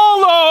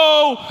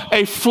follow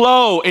a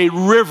flow, a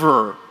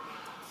river.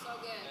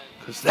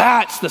 Because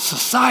that's the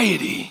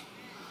society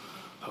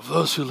of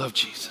those who love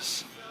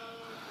Jesus.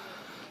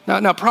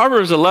 Now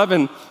Proverbs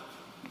 11,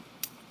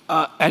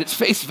 at its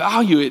face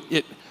value,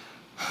 it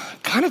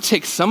kind of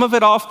takes some of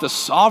it off the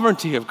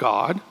sovereignty of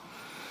God,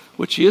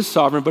 which he is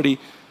sovereign, but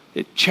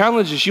it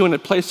challenges you in a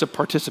place of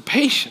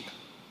participation.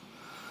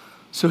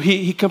 So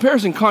he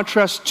compares and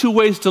contrasts two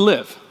ways to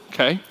live,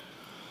 okay?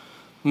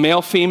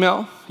 Male,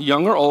 female,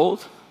 young or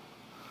old.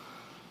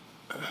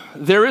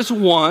 There is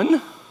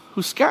one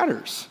who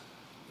scatters,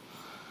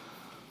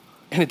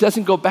 and it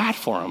doesn't go bad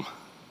for them.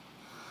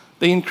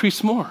 They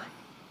increase more.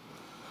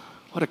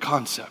 What a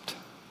concept.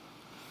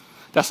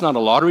 That's not a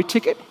lottery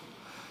ticket.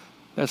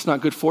 That's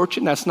not good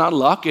fortune. That's not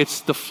luck. It's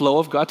the flow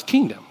of God's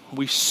kingdom.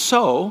 We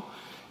sow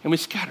and we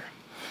scatter.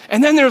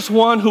 And then there's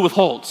one who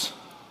withholds.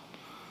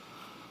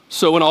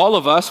 So in all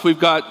of us, we've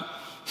got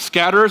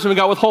scatterers and we've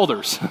got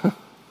withholders.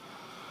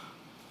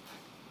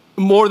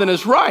 More than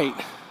is right,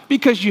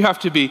 because you have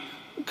to be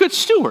good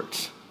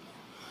stewards.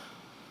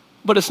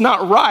 But it's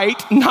not right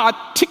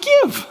not to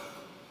give.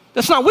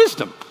 That's not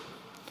wisdom.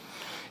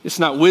 It's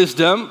not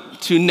wisdom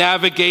to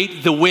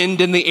navigate the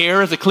wind in the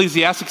air, as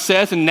Ecclesiastes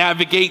says, and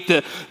navigate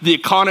the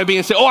economy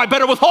and say, oh, I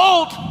better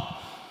withhold.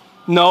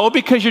 No,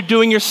 because you're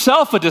doing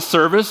yourself a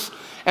disservice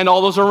and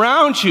all those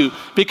around you,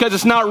 because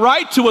it's not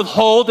right to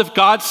withhold if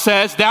God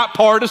says that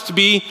part is to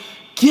be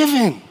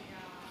given.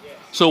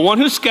 So one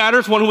who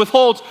scatters, one who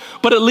withholds,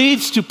 but it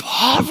leads to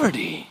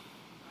poverty.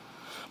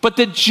 But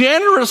the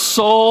generous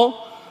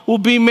soul will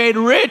be made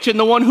rich, and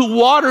the one who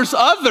waters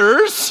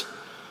others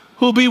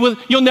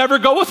you'll never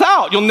go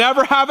without. You'll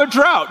never have a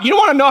drought. You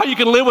want to know how you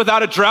can live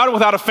without a drought and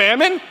without a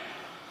famine?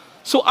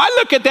 So I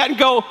look at that and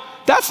go,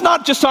 that's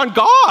not just on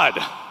God.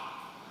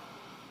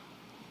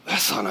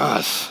 That's on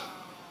us.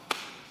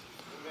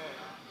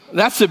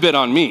 That's a bit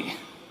on me.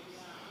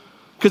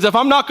 Because if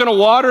I'm not going to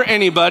water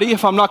anybody,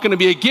 if I'm not going to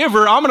be a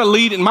giver, I'm going to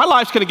lead, and my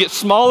life's going to get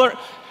smaller.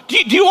 Do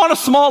you want a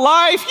small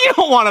life? You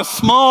don't want a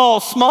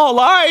small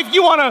life.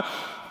 You want a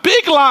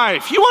big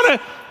life.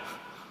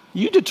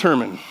 You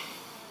determine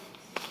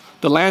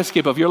the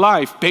landscape of your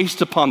life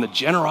based upon the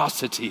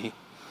generosity.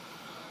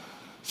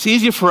 It's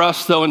easy for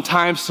us, though, in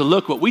times to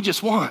look what we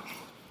just want.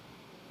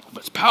 But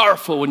it's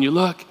powerful when you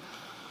look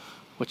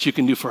what you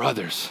can do for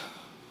others.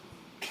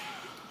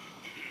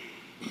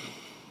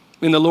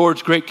 In the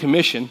Lord's Great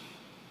Commission,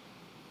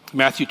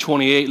 Matthew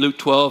 28, Luke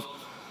 12,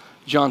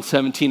 John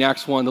 17,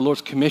 Acts 1, the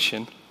Lord's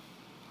commission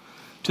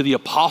to the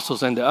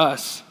apostles and to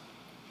us,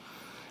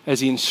 as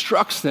he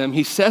instructs them,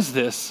 he says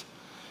this,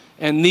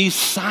 and these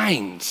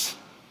signs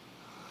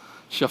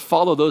shall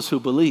follow those who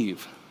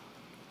believe.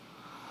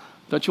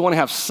 Don't you want to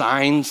have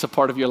signs a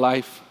part of your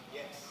life?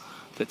 Yes.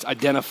 That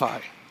identify.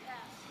 Yes.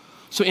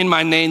 So in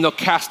my name, they'll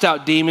cast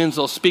out demons,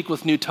 they'll speak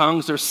with new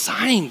tongues. There's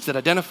signs that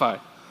identify.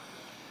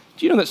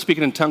 Do you know that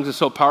speaking in tongues is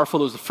so powerful?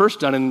 It was the first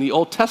done in the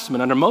Old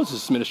Testament under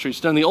Moses' ministry. It's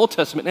done in the Old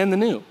Testament and the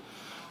New.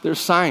 There's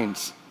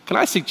signs. Can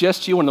I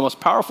suggest to you one of the most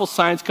powerful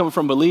signs coming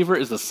from a believer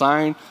is the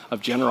sign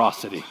of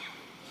generosity.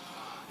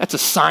 That's a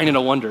sign and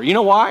a wonder. You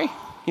know why?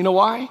 You know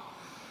why?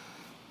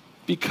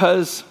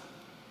 Because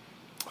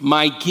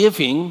my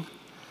giving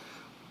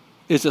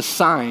is a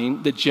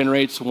sign that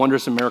generates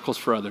wonders and miracles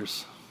for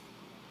others.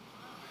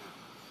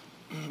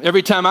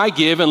 Every time I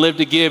give and live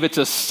to give, it's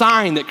a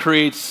sign that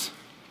creates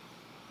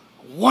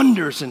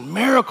wonders and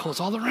miracles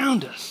all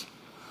around us.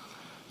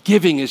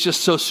 Giving is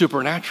just so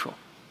supernatural.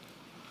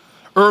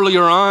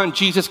 Earlier on,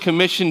 Jesus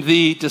commissioned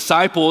the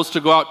disciples to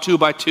go out 2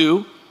 by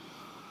 2.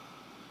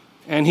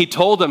 And he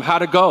told them how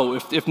to go.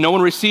 If no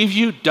one receives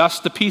you,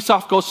 dust the piece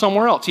off, go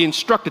somewhere else. He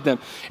instructed them.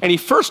 And he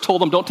first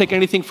told them, don't take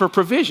anything for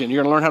provision.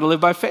 You're going to learn how to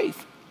live by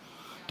faith.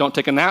 Don't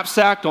take a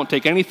knapsack. Don't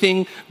take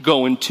anything.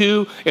 Go in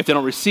 2. If they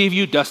don't receive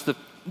you,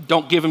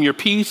 don't give them your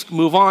peace.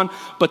 Move on.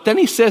 But then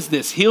he says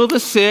this, heal the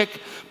sick,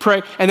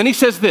 pray. And then he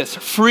says this,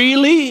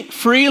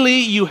 freely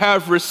you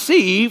have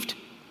received,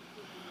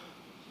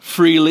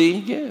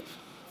 freely give.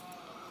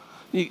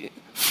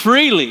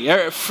 Freely,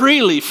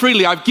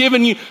 I've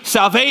given you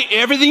salvation,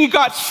 everything you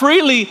got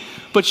freely,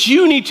 but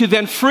you need to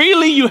then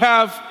freely you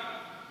have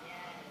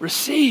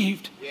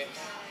received.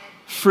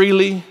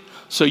 Freely.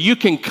 So you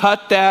can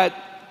cut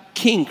that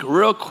kink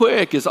real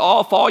quick. If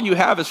all you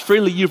have is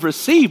freely you've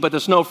received, but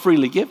there's no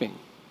freely giving.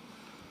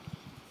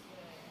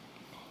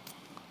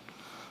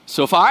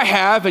 So if I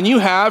have and you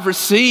have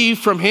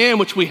received from him,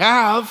 which we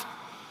have,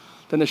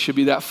 then there should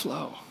be that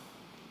flow.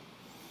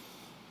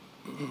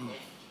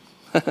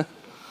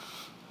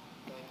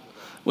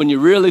 When you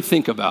really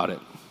think about it,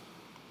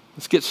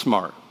 let's get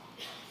smart.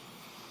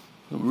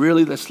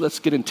 Really, let's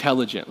get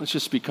intelligent. Let's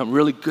just become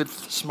really good,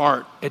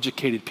 smart,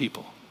 educated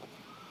people.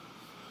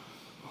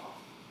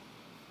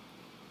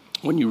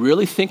 When you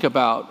really think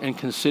about and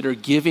consider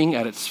giving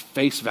at its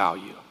face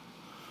value.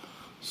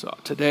 So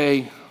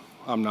today,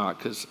 I'm not,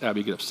 because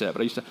Abby get upset,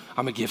 but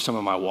I'm going to give some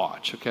of my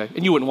watch, okay?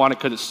 And you wouldn't want it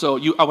because it's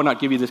I would not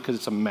give you this because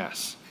it's a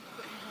mess.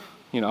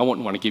 I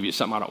wouldn't want to give you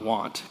something I don't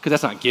want, because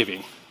that's not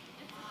giving.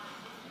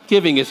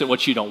 Giving isn't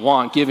what you don't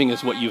want. Giving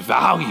is what you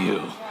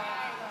value.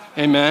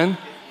 Amen?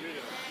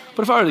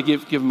 But if I were to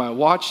give my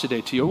watch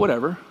today to you or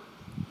whatever,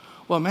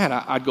 well, man,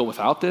 I'd go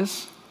without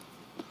this.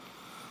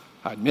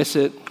 I'd miss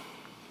it.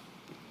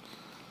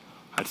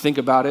 I'd think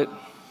about it.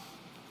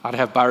 I'd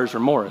have buyer's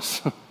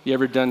remorse. You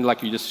ever done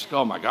like you just,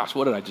 oh my gosh,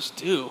 what did I just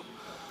do?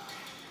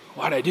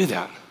 Why did I do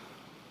that?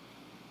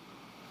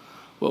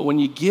 Well, when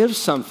you give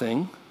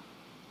something,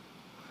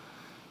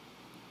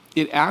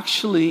 it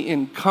actually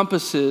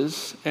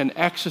encompasses and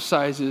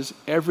exercises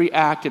every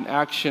act and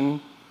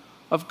action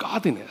of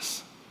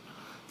godliness.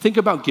 Think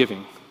about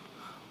giving.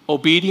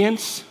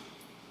 Obedience,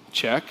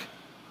 check.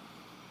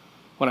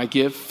 When I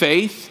give,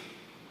 faith,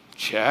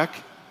 check.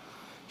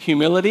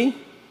 Humility,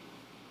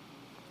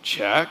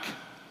 check.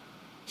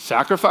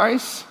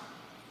 Sacrifice,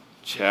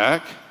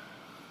 check.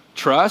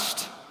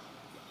 Trust,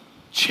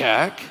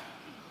 check.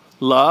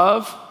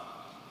 Love,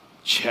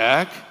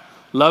 check.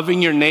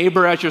 Loving your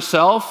neighbor as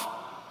yourself,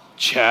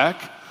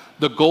 check.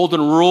 The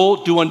golden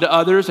rule, do unto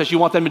others as you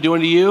want them to do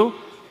unto you,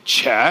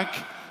 check.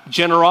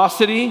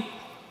 Generosity,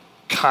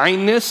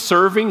 kindness,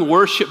 serving,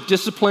 worship,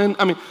 discipline.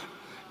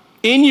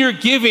 In your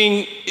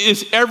giving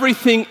is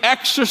everything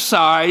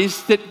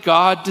exercised that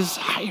God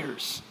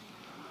desires.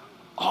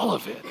 All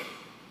of it.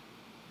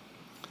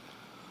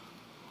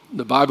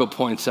 The Bible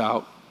points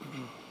out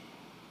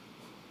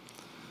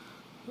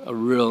a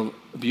real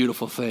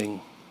beautiful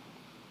thing.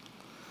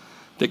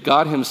 That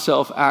God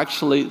himself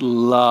actually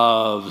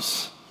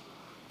loves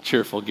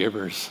cheerful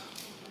givers.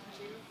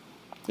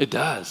 It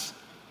does.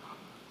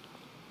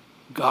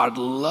 God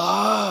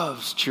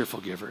loves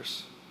cheerful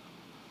givers.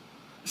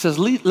 It says,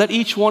 let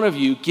each one of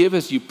you give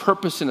as you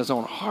purpose in his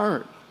own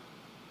heart,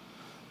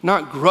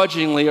 not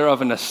grudgingly or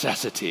of a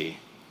necessity.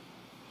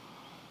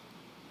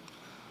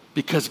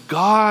 Because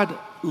God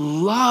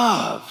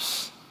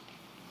loves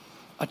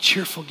a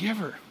cheerful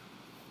giver.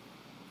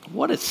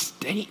 What a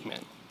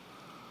statement.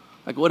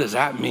 Like, what does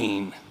that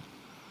mean?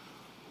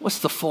 What's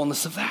the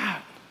fullness of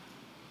that?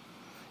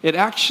 It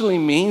actually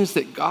means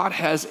that God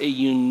has a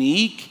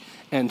unique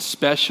and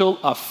special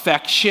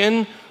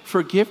affection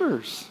for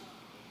givers.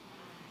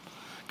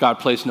 God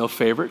plays no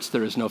favorites.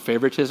 There is no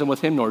favoritism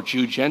with him, nor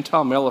Jew,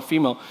 Gentile, male or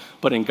female.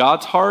 But in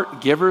God's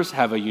heart, givers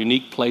have a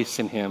unique place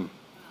in him.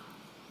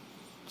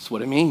 That's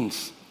what it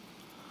means.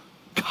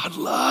 God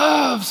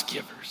loves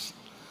givers.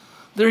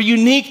 They're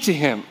unique to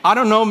him. I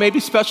don't know, maybe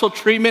special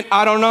treatment.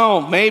 I don't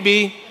know,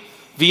 maybe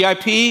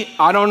VIP.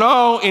 I don't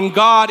know. In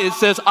God, it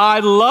says, I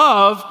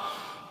love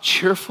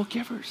cheerful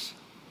givers.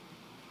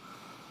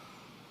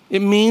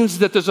 It means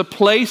that there's a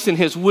place in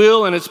his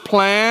will and his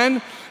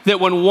plan that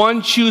when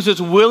one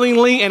chooses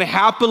willingly and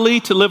happily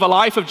to live a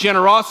life of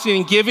generosity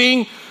and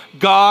giving,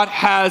 God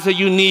has a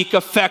unique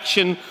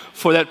affection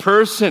for that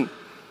person.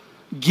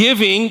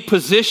 Giving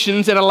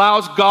positions and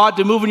allows God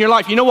to move in your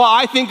life. You know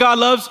why I think God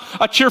loves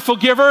a cheerful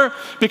giver?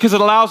 Because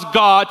it allows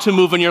God to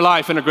move in your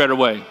life in a greater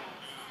way.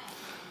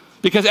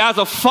 Because as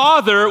a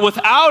father,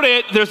 without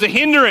it, there's a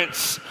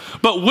hindrance.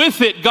 But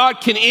with it,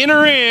 God can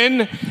enter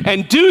in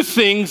and do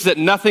things that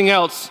nothing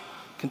else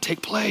can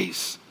take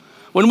place.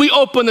 When we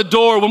open the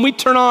door, when we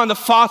turn on the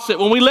faucet,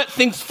 when we let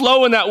things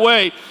flow in that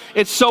way,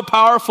 it's so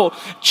powerful.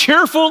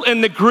 Cheerful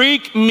in the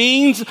Greek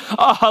means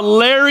a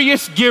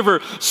hilarious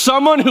giver.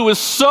 Someone who is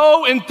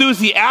so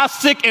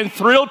enthusiastic and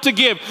thrilled to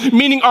give.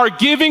 Meaning our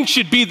giving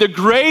should be the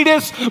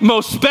greatest,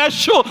 most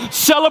special,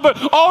 celebrate.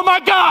 Oh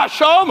my gosh,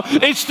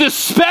 it's this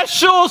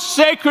special,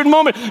 sacred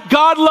moment.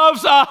 God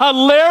loves a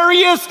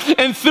hilarious,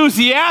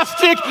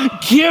 enthusiastic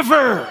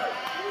giver.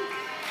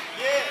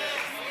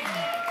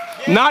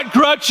 Not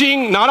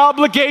grudging, not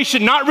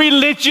obligation, not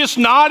religious,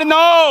 no.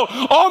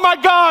 Oh my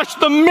gosh,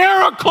 the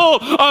miracle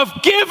of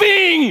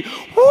giving.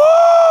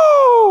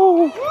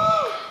 Woo!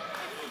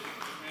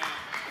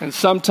 And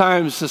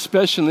sometimes,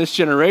 especially in this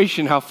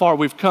generation, how far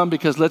we've come,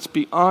 because let's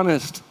be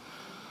honest,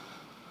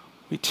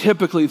 we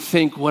typically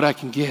think what I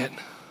can get.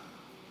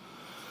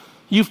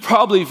 You've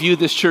probably viewed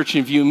this church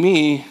and view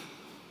me.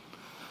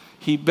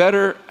 He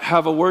better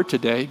have a word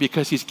today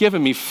because he's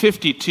given me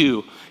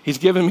 52. He's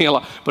given me a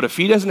lot. But if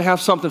he doesn't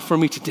have something for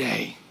me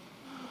today,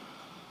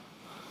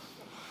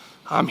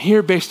 I'm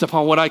here based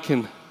upon what I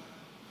can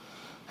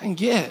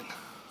get.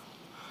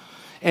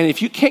 And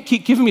if you can't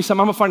keep giving me something,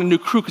 I'm going to find a new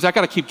crew because I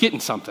got to keep getting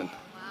something.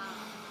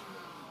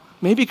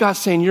 Maybe God's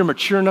saying you're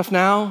mature enough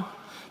now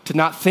to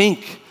not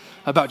think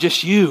about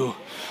just you,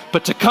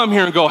 but to come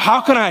here and go,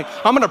 how can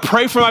I'm going to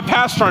pray for my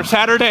pastor on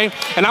Saturday,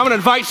 and I'm going to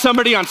invite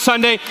somebody on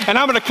Sunday, and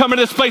I'm going to come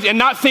into this place and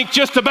not think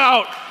just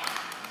about.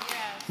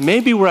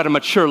 Maybe we're at a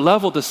mature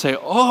level to say,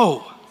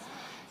 oh,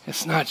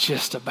 it's not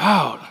just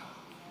about.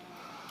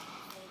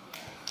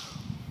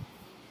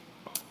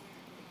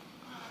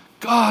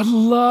 God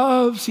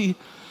loves,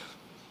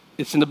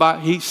 it's in the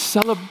Bible, he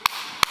celebrates.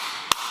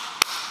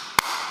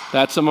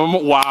 That's a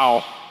moment,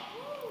 wow.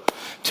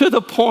 To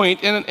the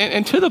point,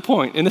 and to the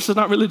point, and this is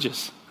not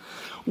religious,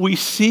 we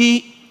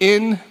see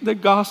in the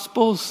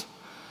Gospels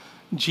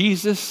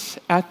Jesus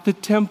at the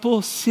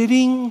temple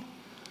sitting.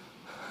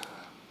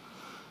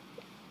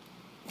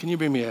 Can you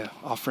bring me an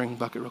offering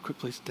bucket real quick,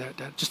 please? Dad,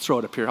 just throw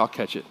it up here, I'll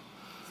catch it.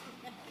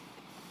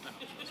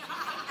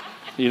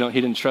 He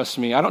didn't trust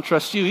me. I don't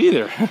trust you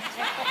either.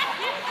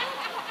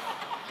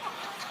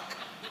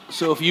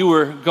 So if you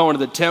were going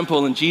to the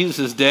temple in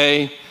Jesus'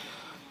 day,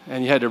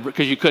 and you had to,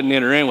 because you couldn't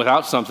enter in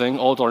without something,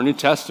 Old or New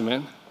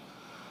Testament,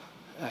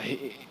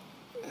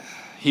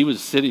 he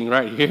was sitting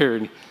right here,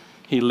 and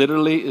he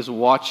literally is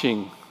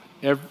watching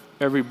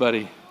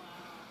everybody.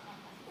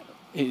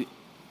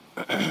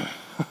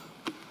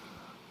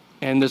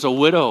 And there's a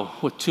widow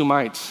with 2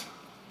 mites.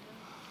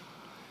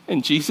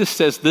 And Jesus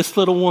says, this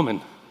little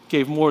woman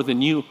gave more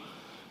than you,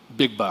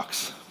 big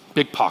bucks,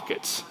 big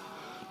pockets,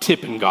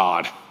 tipping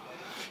God.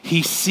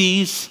 He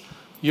sees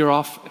your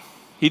offering.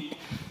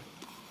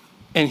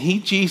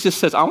 Jesus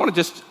says, I want to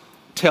just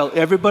tell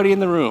everybody in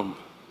the room,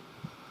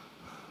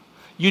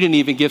 you didn't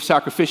even give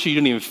sacrificially, you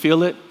didn't even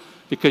feel it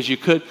because you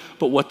could.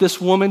 But what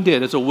this woman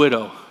did as a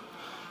widow,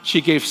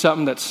 she gave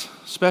something that's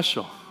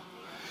special.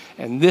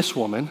 And this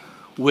woman,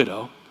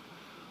 widow,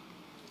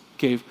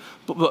 gave,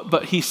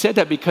 but he said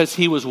that because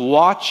he was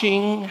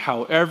watching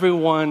how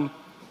everyone.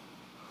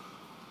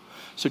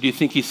 So do you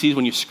think he sees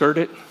when you skirt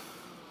it?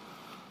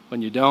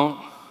 When you don't?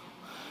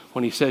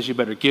 When he says you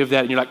better give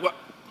that, and you're like, what?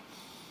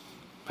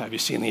 Have you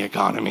seen the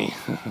economy?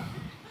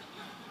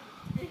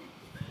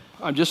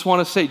 I just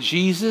want to say,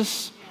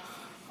 Jesus,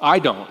 I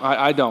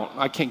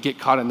can't get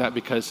caught in that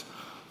because,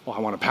 well, I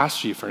want to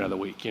pastor you for another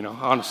week,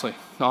 honestly.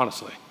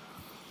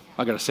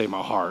 I got to save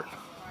my heart.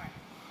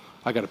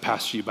 I got to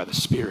pastor you by the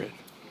Spirit.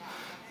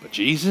 But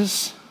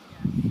Jesus,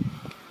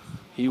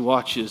 he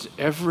watches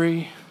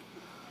everything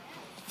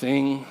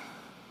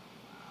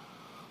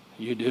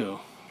you do.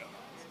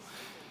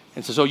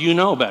 And says, oh, you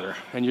know better.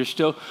 And you're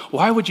still,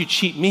 why would you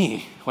cheat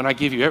me when I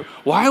give you,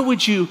 why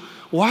would you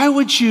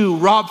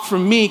rob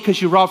from me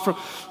because you rob from,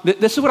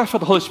 this is what I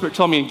felt the Holy Spirit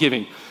told me in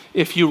giving.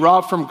 If you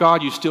rob from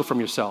God, you steal from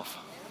yourself.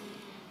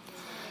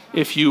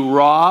 If you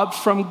rob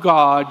from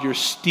God, you're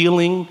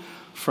stealing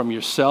from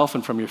yourself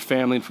and from your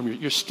family and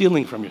you're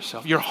stealing from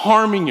yourself. You're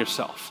harming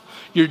yourself.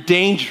 You're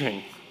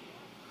endangering.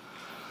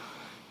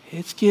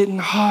 It's getting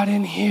hot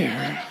in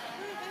here.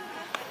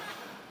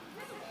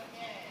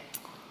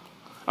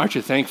 Aren't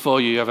you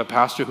thankful you have a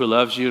pastor who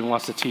loves you and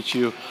wants to teach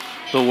you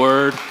the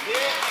word?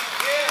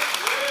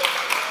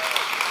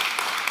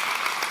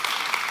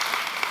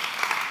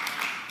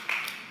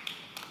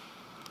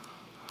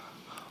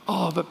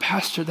 Oh, but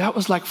pastor, that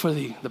was like for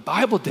the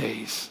Bible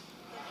days.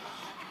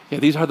 Yeah,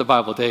 these are the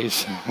Bible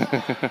days.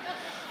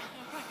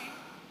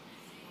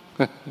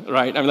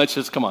 Right? let's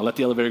just, come on, let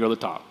the elevator go to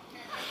the top.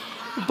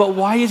 But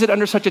why is it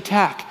under such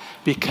attack?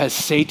 Because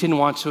Satan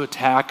wants to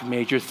attack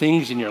major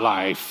things in your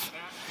life.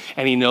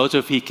 And he knows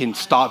if he can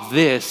stop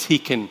this, he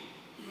can.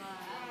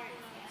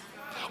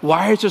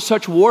 Why is there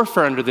such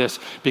warfare under this?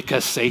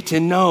 Because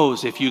Satan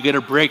knows if you get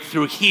a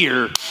breakthrough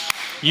here,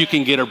 you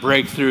can get a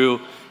breakthrough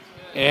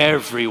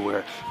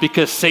everywhere.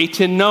 Because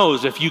Satan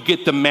knows if you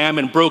get the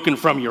mammon broken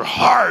from your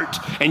heart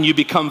and you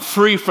become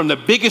free from the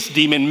biggest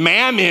demon,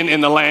 mammon,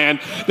 in the land,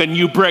 then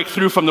you break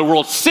through from the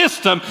world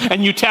system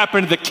and you tap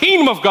into the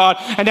kingdom of God,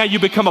 and now you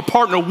become a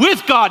partner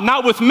with God,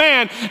 not with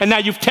man, and now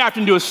you've tapped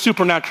into a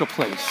supernatural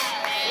place.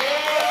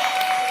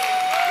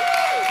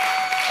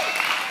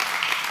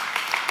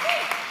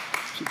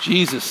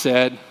 Jesus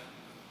said,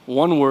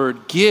 one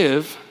word,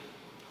 give,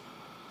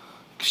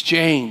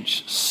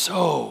 exchange,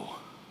 sow.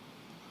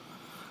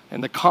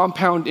 And the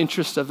compound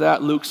interest of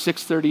that, Luke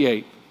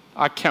 6:38,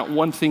 I count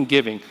one thing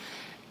giving.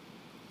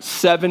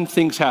 7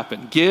 things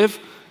happen. Give,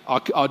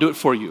 I'll do it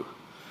for you.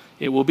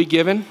 It will be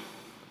given,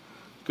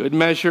 good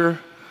measure,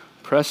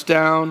 pressed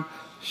down,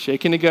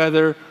 shaken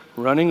together,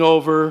 running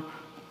over,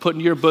 put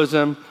into your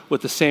bosom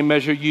with the same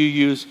measure you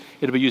use,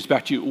 it'll be used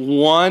back to you.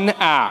 One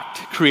act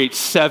creates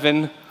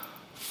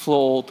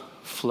 7-fold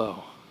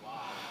flow.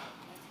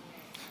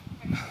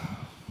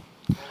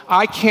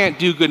 I can't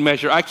do good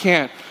measure, I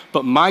can't,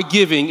 but my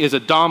giving is a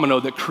domino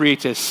that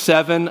creates a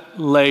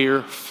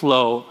 7-layer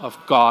flow of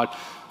God.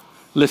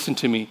 Listen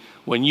to me,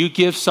 when you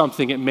give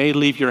something, it may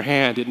leave your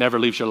hand, it never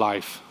leaves your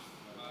life.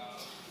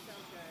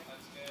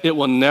 It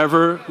will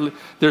never,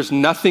 there's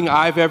nothing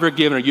I've ever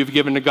given or you've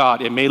given to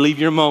God. It may leave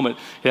your moment.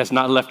 It has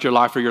not left your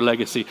life or your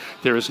legacy.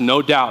 There is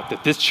no doubt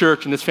that this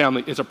church and this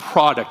family is a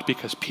product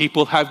because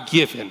people have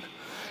given.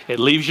 It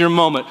leaves your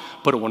moment,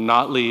 but it will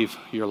not leave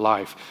your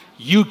life.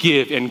 You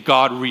give and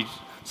God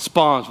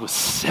responds with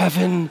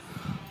sevenfold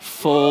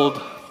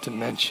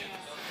dimension.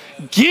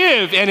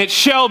 Give and it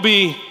shall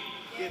be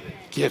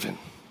given.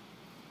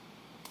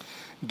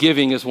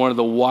 Giving is one of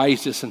the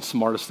wisest and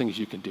smartest things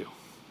you can do.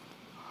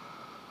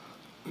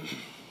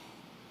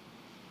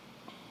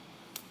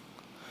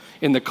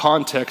 In the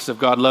context of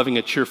God loving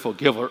a cheerful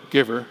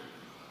giver,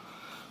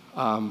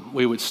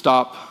 we would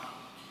stop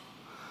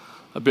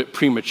a bit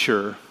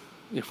premature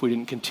if we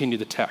didn't continue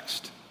the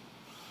text.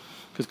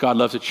 Because God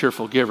loves a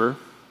cheerful giver,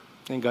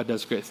 and God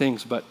does great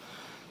things, but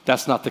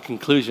that's not the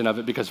conclusion of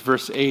it, because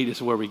verse 8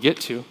 is where we get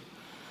to.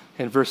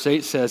 And verse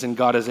 8 says, and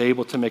God is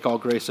able to make all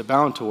grace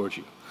abound towards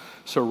you.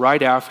 So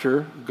right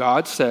after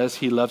God says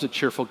he loves a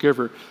cheerful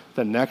giver,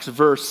 the next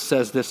verse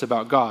says this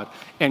about God.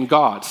 And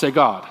God, say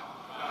God,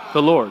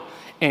 the Lord.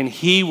 And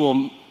he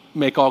will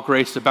make all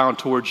grace abound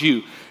towards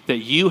you, that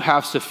you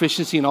have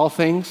sufficiency in all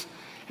things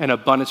and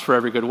abundance for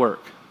every good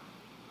work.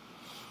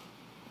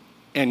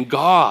 And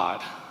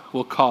God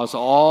will cause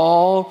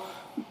all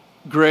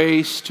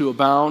grace to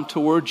abound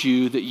towards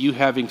you, that you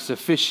having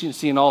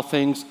sufficiency in all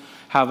things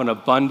have an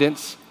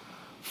abundance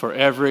for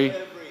every.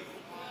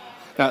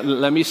 Now,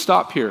 let me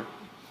stop here.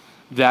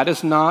 That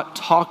is not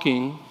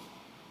talking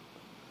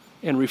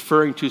and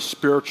referring to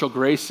spiritual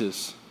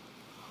graces.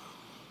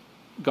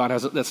 God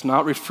has, that's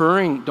not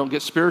referring, don't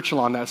get spiritual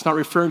on that. It's not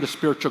referring to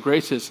spiritual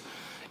graces.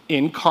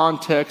 In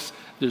context,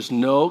 there's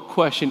no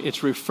question,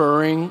 it's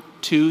referring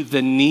to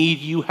the need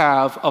you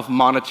have of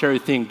monetary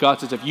things. God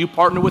says, if you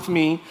partner with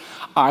me,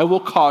 I will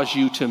cause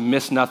you to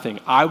miss nothing.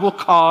 I will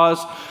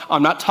cause,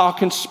 I'm not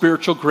talking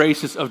spiritual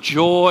graces of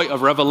joy,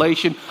 of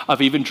revelation,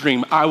 of even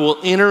dream. I will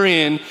enter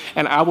in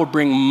and I will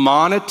bring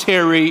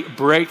monetary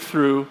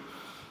breakthrough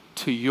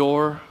to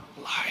your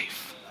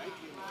life.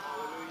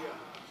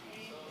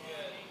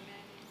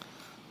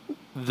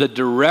 The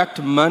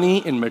direct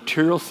money and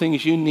material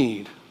things you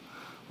need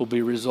will be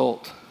a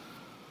result.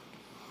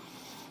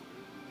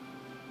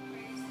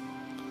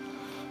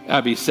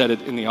 Abby said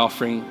it in the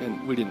offering,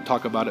 and we didn't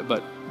talk about it,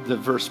 but the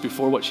verse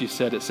before what she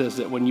said, it says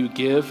that when you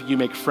give, you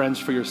make friends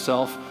for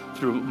yourself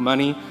through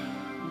money,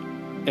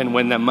 and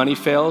when that money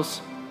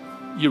fails,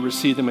 you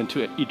receive them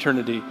into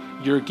eternity.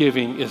 Your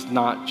giving is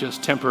not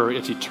just temporary,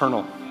 it's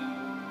eternal.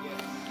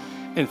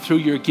 And through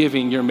your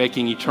giving, you're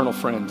making eternal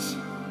friends.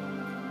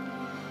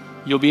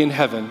 You'll be in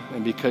heaven,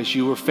 and because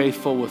you were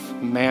faithful with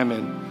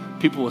mammon,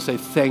 people will say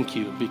thank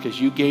you because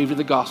you gave to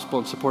the gospel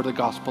and supported the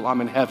gospel.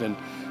 I'm in heaven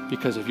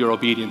because of your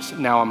obedience.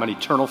 Now I'm an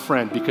eternal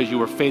friend because you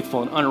were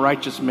faithful and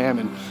unrighteous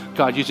mammon.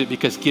 God used it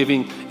because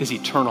giving is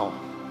eternal.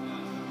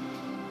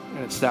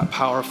 And it's that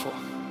powerful.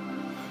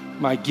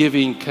 My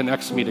giving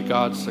connects me to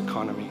God's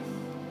economy.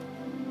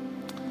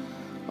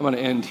 I'm going to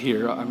end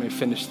here. I may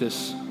finish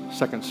this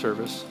second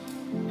service.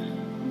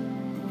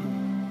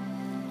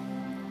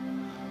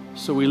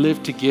 So we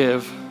live to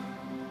give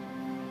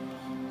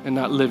and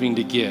not living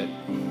to get.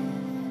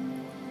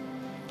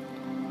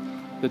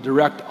 The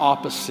direct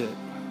opposite.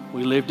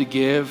 We live to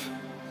give,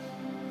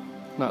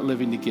 not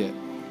living to get.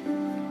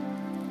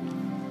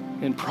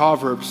 In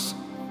Proverbs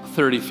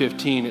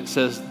 30:15, it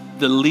says,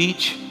 the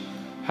leech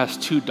has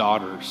two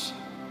daughters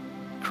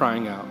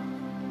crying out.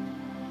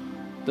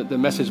 The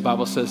Message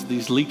Bible says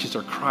these leeches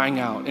are crying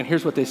out. And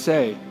here's what they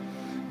say.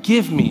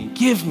 Give me,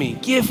 give me,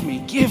 give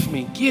me, give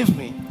me, give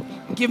me.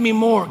 Give me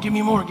more, give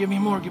me more, give me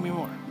more, give me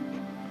more.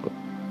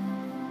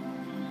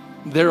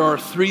 There are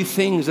three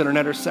things that are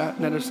never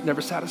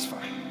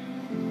satisfied.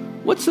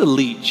 What's a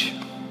leech?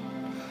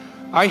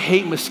 I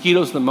hate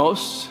mosquitoes the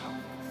most.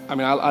 I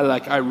mean,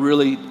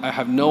 I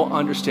have no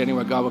understanding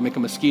why God would make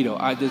a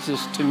mosquito. This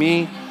is, to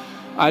me,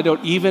 I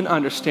don't even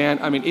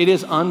understand. I mean, it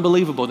is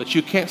unbelievable that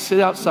you can't sit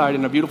outside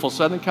in a beautiful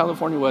Southern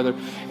California weather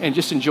and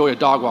just enjoy a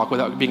dog walk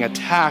without being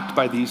attacked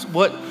by these.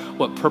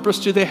 What purpose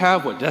do they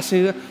have? What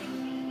destiny?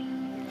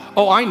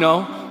 Oh, I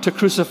know, to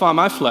crucify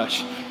my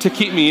flesh, to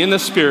keep me in the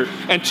spirit,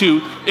 and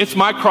it's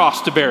my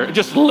cross to bear.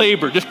 Just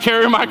labor, just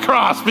carry my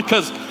cross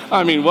because,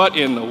 I mean, what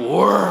in the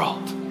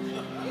world?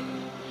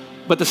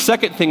 But the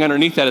second thing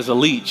underneath that is a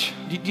leech.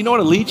 Do you know what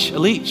a leech? A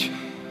leech.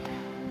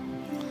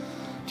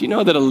 Do you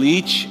know that a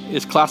leech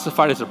is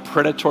classified as a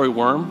predatory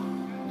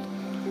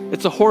worm?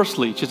 It's a horse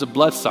leech. It's a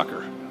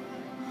bloodsucker.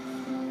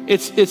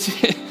 It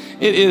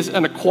is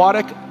an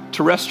aquatic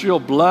terrestrial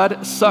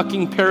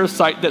blood-sucking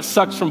parasite that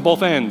sucks from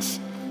both ends.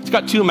 It's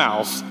got two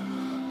mouths.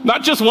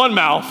 Not just one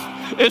mouth.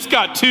 It's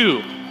got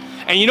two.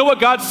 And you know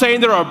what God's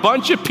saying? There are a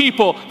bunch of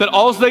people that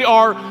all they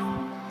are,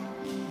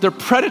 they're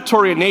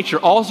predatory in nature.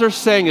 All they're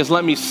saying is,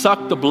 let me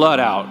suck the blood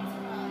out.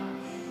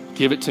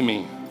 Give it to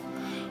me.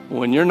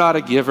 When you're not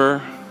a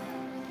giver,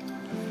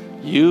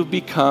 you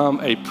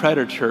become a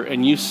predator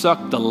and you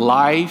suck the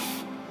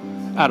life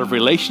out of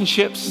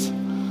relationships,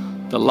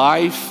 the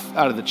life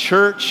out of the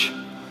church,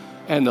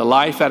 and the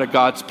life out of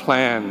God's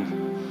plan.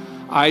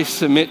 I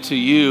submit to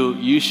you,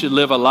 you should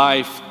live a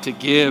life to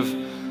give,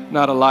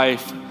 not a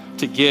life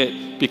to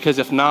get. Because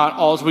if not,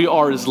 all we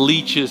are is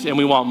leeches, and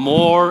we want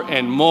more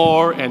and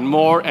more and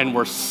more, and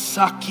we're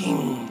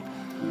sucking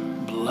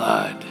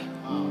blood.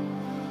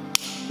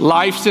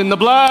 Life's in the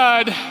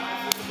blood.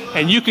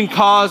 And you can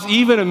cause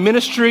even a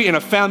ministry and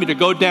a family to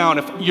go down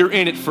if you're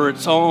in it for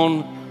its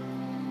own.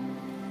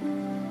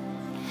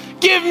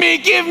 Give me,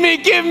 give me,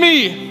 give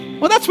me.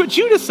 Well, that's what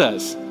Judas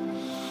says.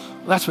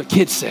 Well, that's what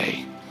kids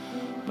say.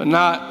 But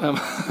not,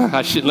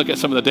 I should look at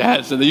some of the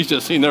dads, and you should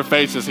have seen their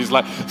faces. He's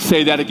like,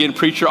 say that again,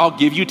 preacher, I'll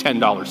give you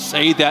 $10.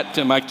 Say that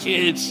to my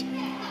kids.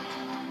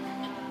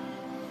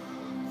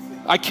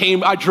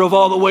 I drove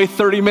all the way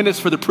 30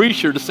 minutes for the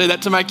preacher to say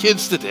that to my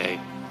kids today.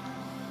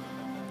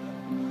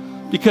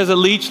 Because a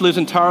leech lives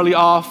entirely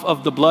off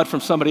of the blood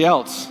from somebody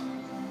else.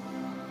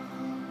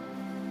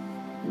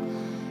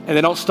 And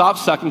they don't stop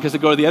sucking because they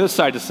go to the other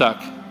side to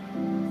suck.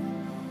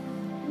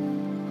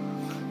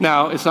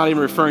 Now, it's not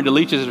even referring to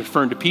leeches, it's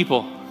referring to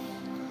people.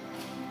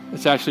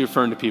 It's actually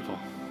referring to people.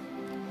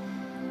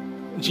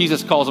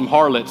 Jesus calls them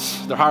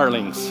harlots. They're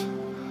hirelings.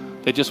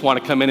 They just want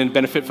to come in and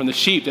benefit from the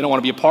sheep. They don't want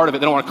to be a part of it.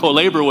 They don't want to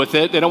co-labor with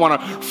it. They don't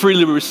want to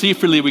freely receive,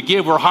 freely we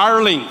give. We're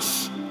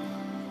hirelings.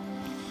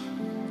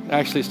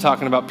 Actually, it's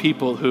talking about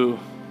people who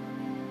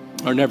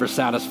are never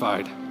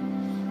satisfied,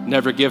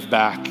 never give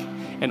back,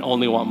 and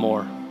only want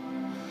more.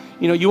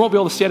 You know, you won't be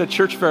able to stay at a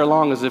church very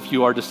long as if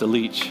you are just a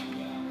leech.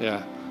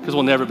 Yeah. Because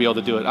we'll never be able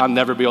to do it. I'll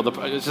never be able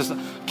to, it's just,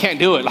 can't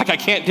do it. Like I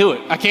can't do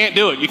it. I can't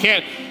do it. You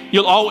can't,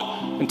 you'll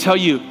always, until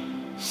you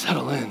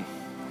settle in.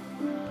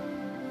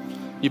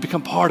 You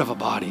become part of a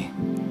body.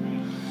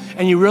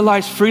 And you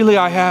realize freely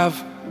I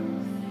have,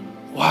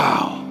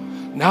 wow,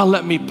 now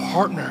let me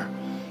partner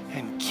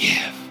and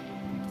give.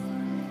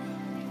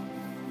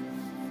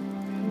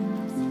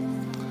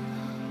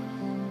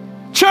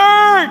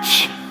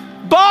 Church,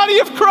 body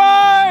of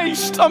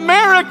Christ,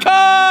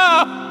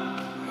 America.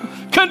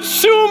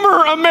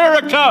 Consumer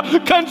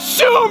America,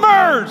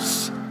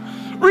 consumers,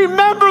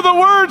 remember the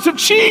words of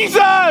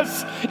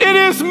Jesus. It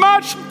is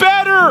much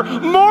better,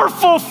 more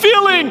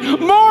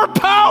fulfilling, more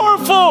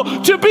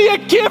powerful to be a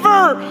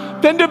giver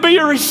than to be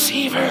a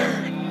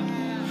receiver.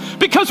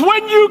 Because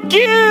when you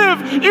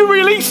give, you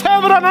release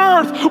heaven on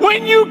earth.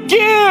 When you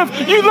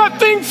give, you let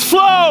things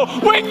flow.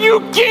 When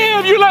you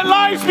give, you let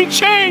lives be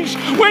changed.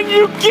 When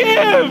you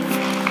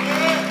give,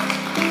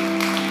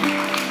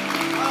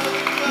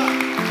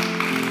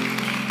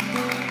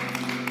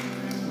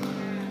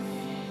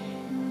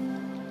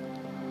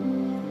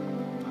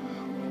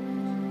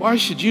 why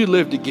should you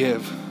live to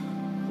give?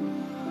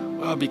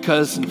 Well,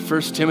 because in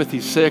 1 Timothy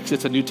 6,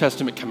 it's a New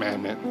Testament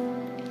commandment.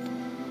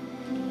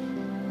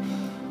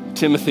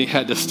 Timothy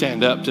had to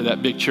stand up to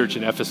that big church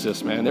in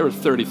Ephesus, man. There were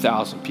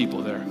 30,000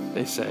 people there,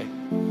 they say.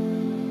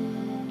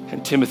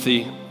 And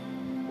Timothy,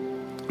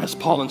 as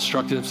Paul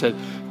instructed him, said,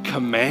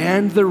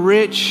 command the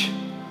rich.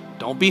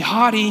 Don't be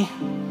haughty.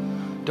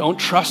 Don't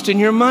trust in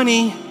your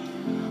money,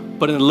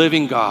 but in the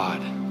living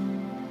God.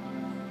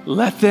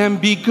 Let them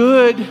be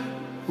good,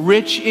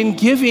 rich in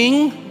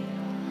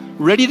giving,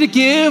 ready to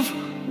give,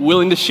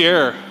 willing to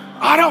share.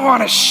 I don't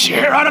want to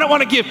share. I don't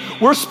want to give.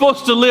 We're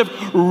supposed to live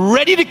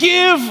ready to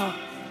give,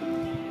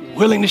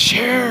 willing to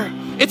share.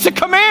 It's a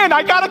command.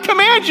 I got to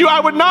command you. I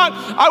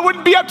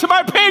wouldn't be up to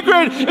my pay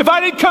grade if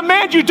I didn't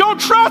command you. Don't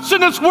trust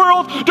in this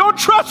world. Don't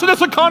trust in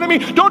this economy.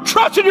 Don't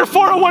trust in your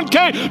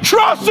 401k.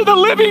 Trust in the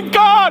living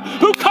God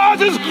who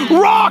causes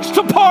rocks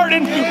to part.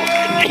 And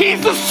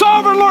he's the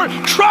sovereign Lord.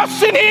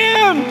 Trust in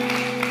him.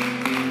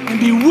 And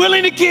be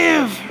willing to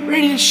give,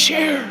 ready to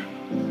share.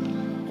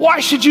 Why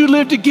should you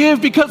live to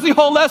give? Because the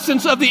whole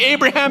essence of the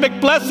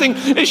Abrahamic blessing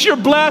is you're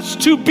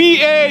blessed to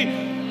be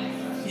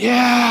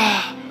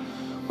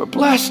we're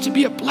blessed to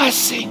be a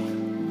blessing.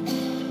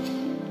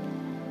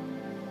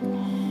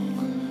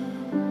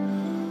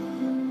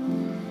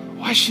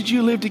 Why should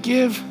you live to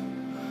give?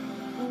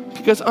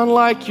 Because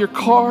unlike your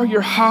car,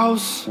 your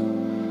house,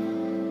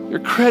 your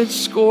credit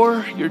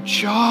score, your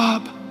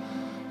job,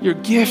 your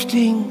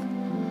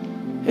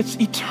gifting, it's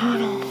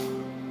eternal.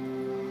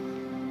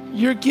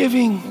 Your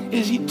giving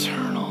is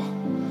eternal.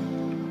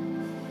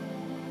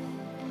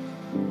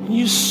 When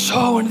you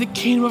sow into the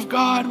kingdom of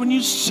God, when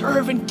you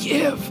serve and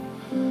give,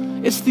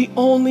 it's the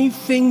only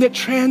thing that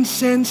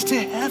transcends to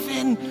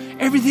heaven.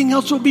 Everything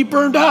else will be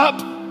burned up.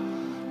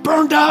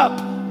 Burned up.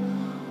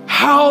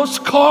 House,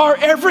 car,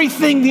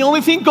 everything. The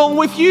only thing going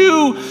with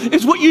you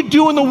is what you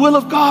do in the will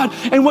of God.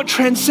 And what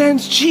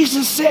transcends,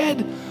 Jesus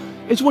said,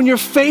 is when you're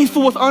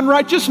faithful with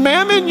unrighteous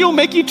mammon, you'll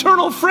make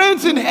eternal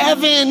friends in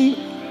heaven.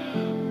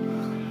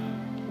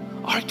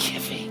 Our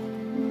giving.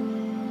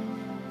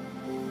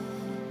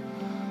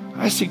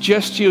 I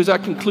suggest to you as I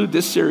conclude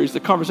this series,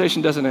 the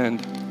conversation doesn't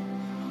end.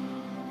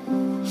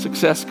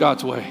 Success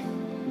God's way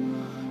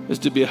is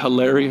to be a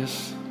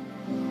hilarious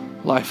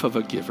life of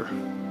a giver.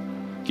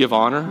 Give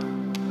honor,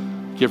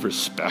 give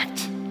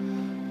respect,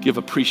 give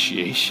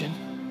appreciation,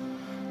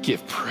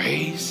 give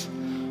praise.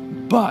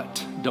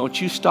 But don't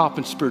you stop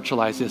and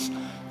spiritualize this.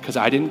 because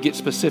I didn't get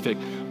specific,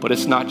 but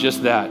it's not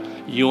just that.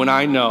 You and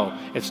I know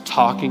it's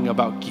talking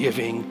about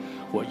giving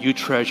what you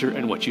treasure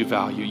and what you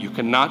value. You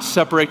cannot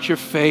separate your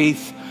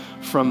faith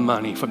from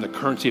money, from the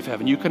currency of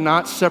heaven. You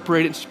cannot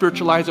separate it and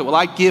spiritualize it. Well,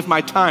 I give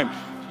my time.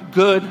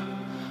 Good,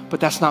 but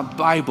that's not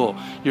Bible.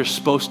 You're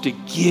supposed to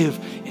give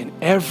in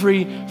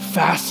every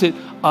facet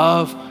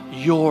of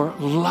your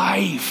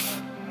life.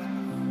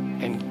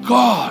 And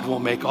God will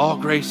make all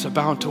grace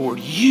abound toward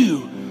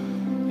you,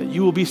 that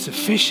you will be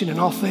sufficient in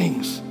all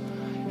things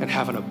and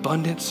have an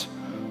abundance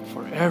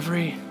for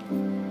every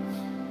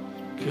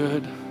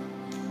good.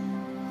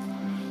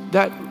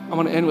 That, I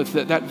want to end with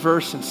that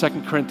verse in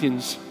 2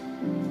 Corinthians,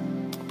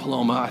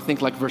 Paloma, I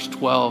think like verse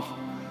 12.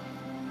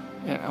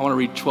 And I want to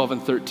read 12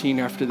 and 13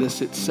 after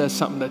this. It says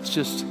something that's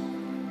just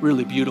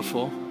really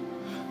beautiful.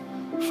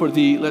 Would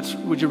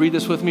you read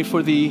this with me?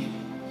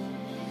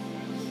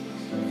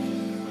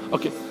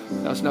 Okay,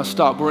 now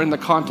stop. We're in the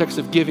context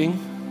of giving.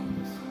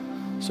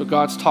 So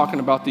God's talking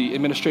about the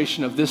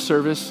administration of this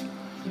service.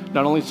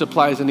 Not only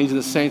supplies the needs of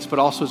the saints, but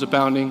also is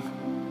abounding.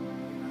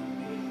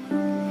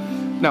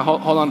 Now,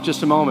 hold on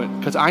just a moment,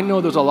 because I know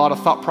there's a lot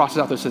of thought process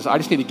out there that says, I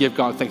just need to give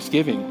God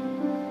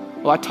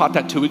thanksgiving. Well, I taught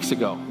that 2 weeks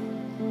ago.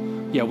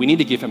 Yeah, we need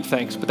to give him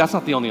thanks, but that's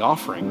not the only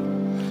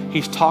offering.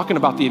 He's talking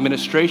about the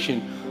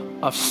administration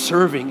of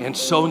serving and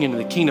sowing into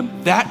the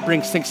kingdom. That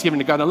brings thanksgiving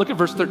to God. Now look at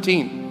verse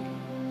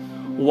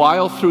 13.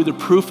 While through the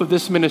proof of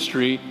this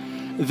ministry,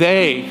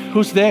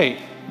 who's they?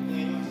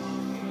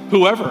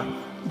 Whoever.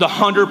 The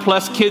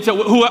 100+ kids, I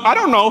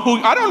don't know,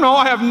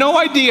 I have no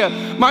idea.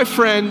 My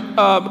friend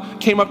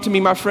came up to me,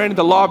 my friend in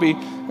the lobby,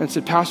 and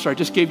said, Pastor, I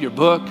just gave your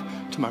book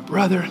to my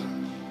brother.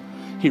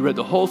 He read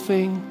the whole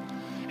thing,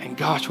 and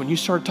gosh, when you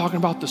started talking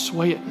about the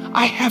sway,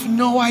 I have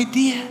no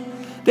idea.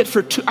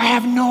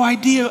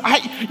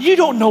 You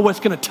don't know what's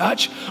gonna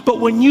touch, but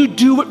when you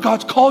do what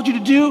God's called you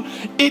to do,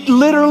 it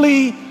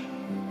literally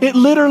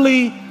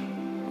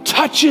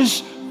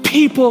touches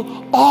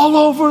people all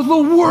over the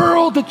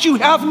world that you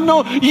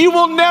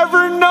will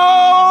never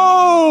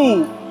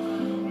know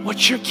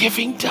what your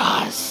giving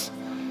does.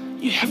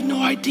 You have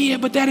no idea,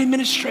 but that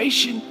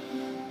administration,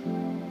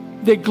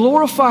 they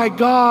glorify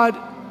God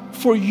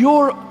for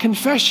your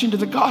confession to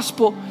the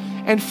gospel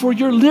and for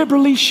your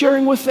liberally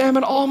sharing with them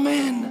and all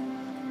men.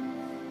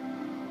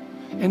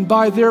 And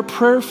by their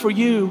prayer for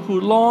you,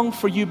 who long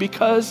for you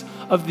because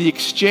of the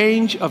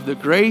exchange of the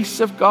grace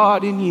of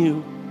God in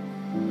you,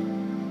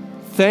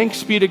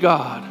 thanks be to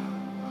God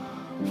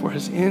for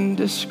his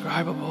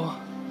indescribable.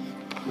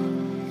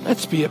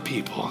 Let's be a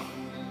people.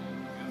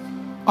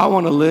 I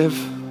want to live.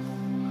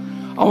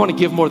 I want to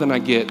give more than I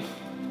get.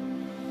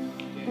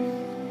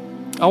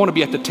 I want to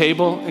be at the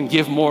table and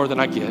give more than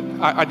I get.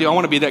 I do. I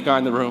want to be that guy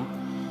in the room.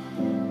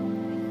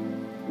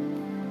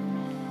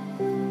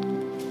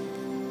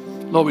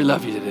 Lord, we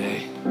love you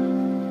today.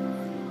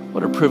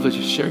 What a privilege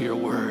to share your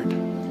word.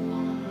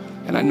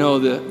 And I know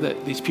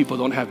that these people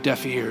don't have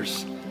deaf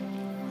ears.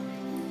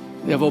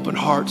 They have open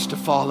hearts to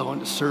follow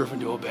and to serve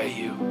and to obey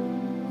you.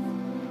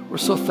 We're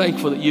so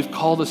thankful that you've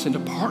called us into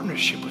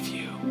partnership with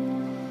you.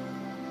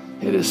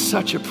 It is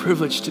such a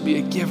privilege to be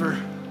a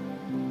giver,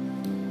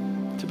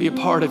 to be a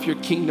part of your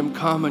kingdom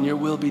come and your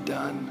will be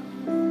done.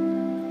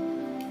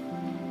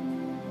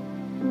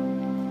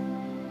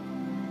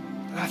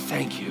 And I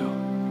thank you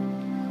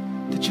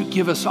that you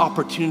give us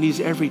opportunities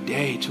every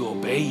day to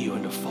obey you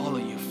and to follow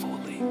you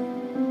fully.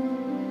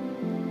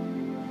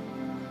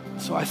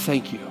 So I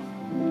thank you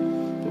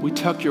that we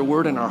tuck your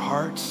word in our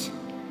hearts,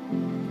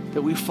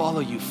 that we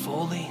follow you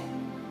fully,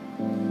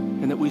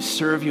 and that we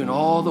serve you in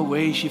all the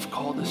ways you've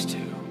called us to.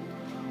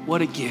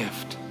 What a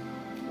gift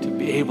to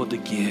be able to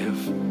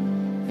give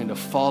and to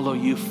follow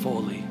you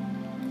fully.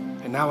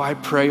 And now I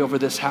pray over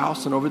this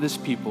house and over this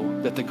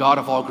people that the God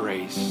of all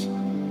grace,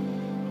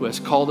 who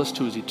has called us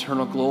to his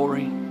eternal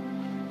glory,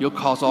 you'll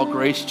cause all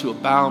grace to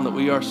abound, that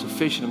we are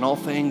sufficient in all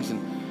things and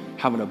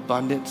have an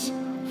abundance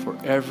for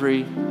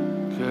every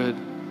good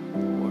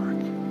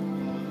work.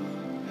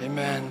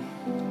 Amen.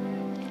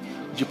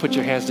 Would you put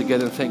your hands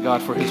together and thank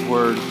God for his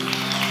word?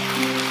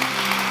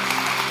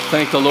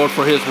 Thank the Lord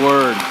for his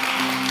word.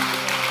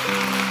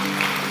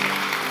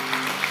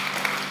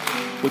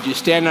 Would you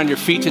stand on your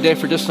feet today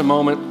for just a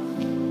moment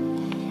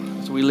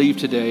as we leave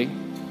today,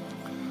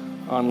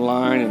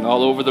 online and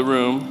all over the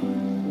room?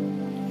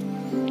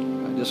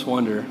 I just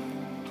wonder,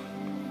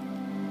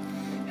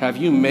 have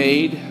you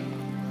made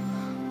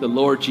the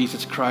Lord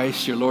Jesus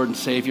Christ your Lord and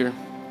Savior?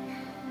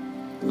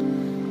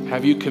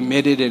 Have you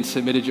committed and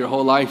submitted your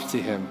whole life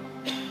to him?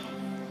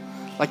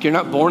 Like you're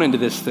not born into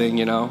this thing,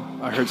 you know.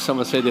 I heard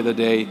someone say the other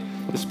day,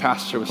 this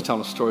pastor was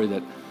telling a story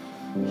that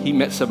he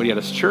met somebody at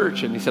his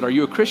church and he said, are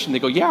you a Christian? They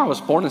go, yeah, I was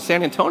born in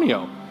San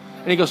Antonio.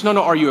 And he goes, no,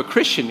 are you a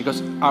Christian? He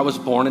goes, I was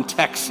born in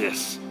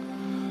Texas.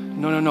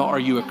 No, are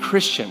you a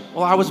Christian?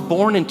 Well, I was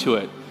born into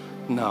it.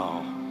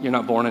 No, you're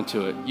not born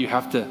into it. You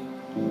have to,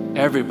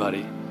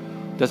 everybody.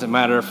 Doesn't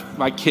matter if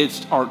my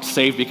kids aren't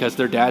saved because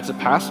their dad's a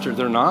pastor.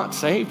 They're not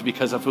saved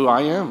because of who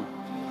I am.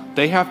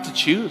 They have to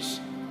choose.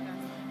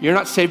 You're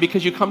not saved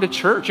because you come to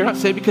church. You're not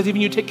saved because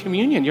even you take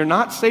communion. You're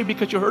not saved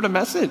because you heard a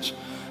message.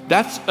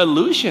 That's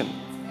illusion.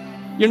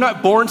 You're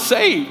not born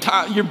saved.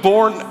 You're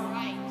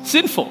born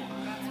sinful.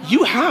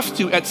 You have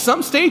to, at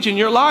some stage in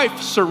your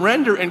life,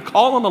 surrender and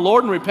call on the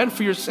Lord and repent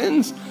for your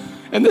sins.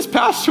 And this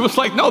pastor was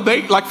like, no,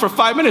 like for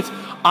 5 minutes,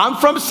 I'm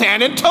from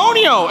San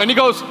Antonio. And he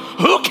goes,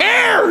 who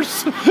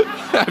cares?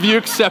 Have you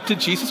accepted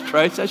Jesus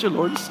Christ as your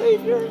Lord and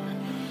Savior?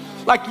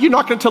 Like, you're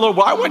not going to tell her,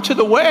 well, I went to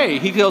the way.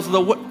 He goes, the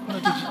way.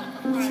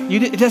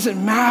 It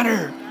doesn't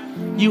matter.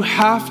 You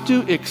have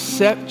to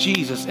accept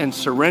Jesus and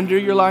surrender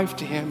your life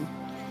to him.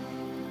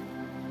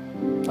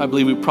 I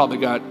believe we've probably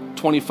got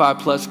 25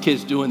 plus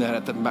kids doing that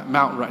at the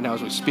mountain right now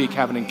as we speak,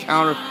 have an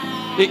encounter.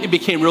 It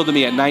became real to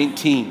me at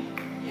 19.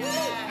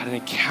 Had an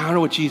encounter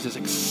with Jesus,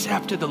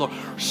 accepted the Lord,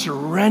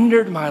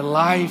 surrendered my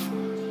life.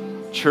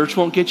 Church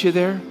won't get you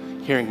there.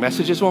 Hearing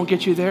messages won't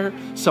get you there.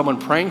 Someone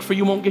praying for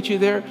you won't get you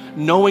there.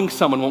 Knowing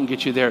someone won't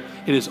get you there.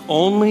 It is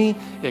only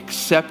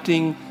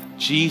accepting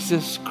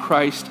Jesus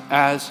Christ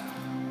as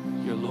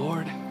your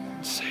Lord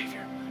and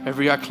Savior.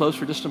 Every eye closed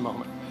for just a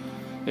moment.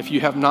 If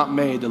you have not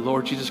made the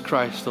Lord Jesus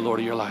Christ the Lord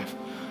of your life,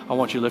 I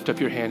want you to lift up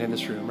your hand in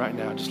this room right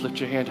now. Just lift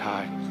your hand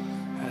high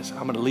as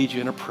I'm going to lead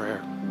you in a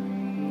prayer.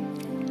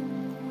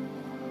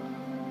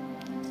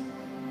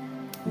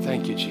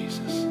 Thank you,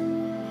 Jesus.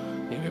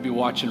 You may be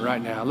watching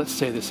right now. Let's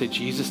say this. Say,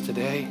 Jesus,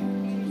 today,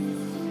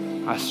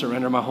 I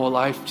surrender my whole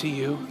life to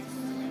you.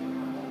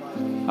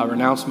 I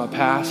renounce my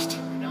past.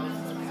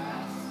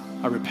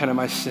 I repent of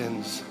my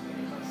sins.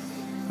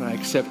 And I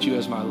accept you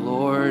as my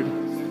Lord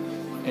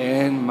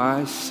and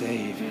my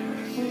Savior.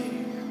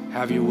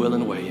 Have your will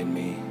and way in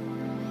me.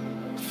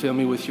 Fill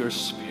me with your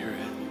Spirit.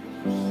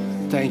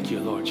 Thank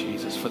you, Lord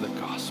Jesus, for the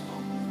gospel.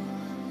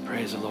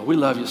 Praise the Lord. We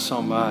love you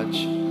so much.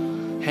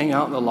 Hang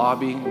out in the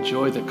lobby.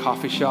 Enjoy the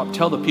coffee shop.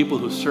 Tell the people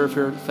who serve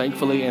here,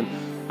 thankfully. And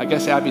I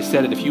guess Abby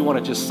said it. If you want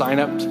to just sign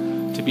up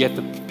to be at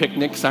the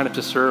picnic, sign up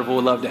to serve.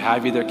 We'll love to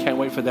have you there. Can't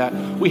wait for that.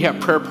 We have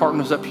prayer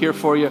partners up here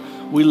for you.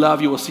 We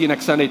love you. We'll see you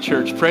next Sunday,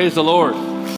 church. Praise the Lord.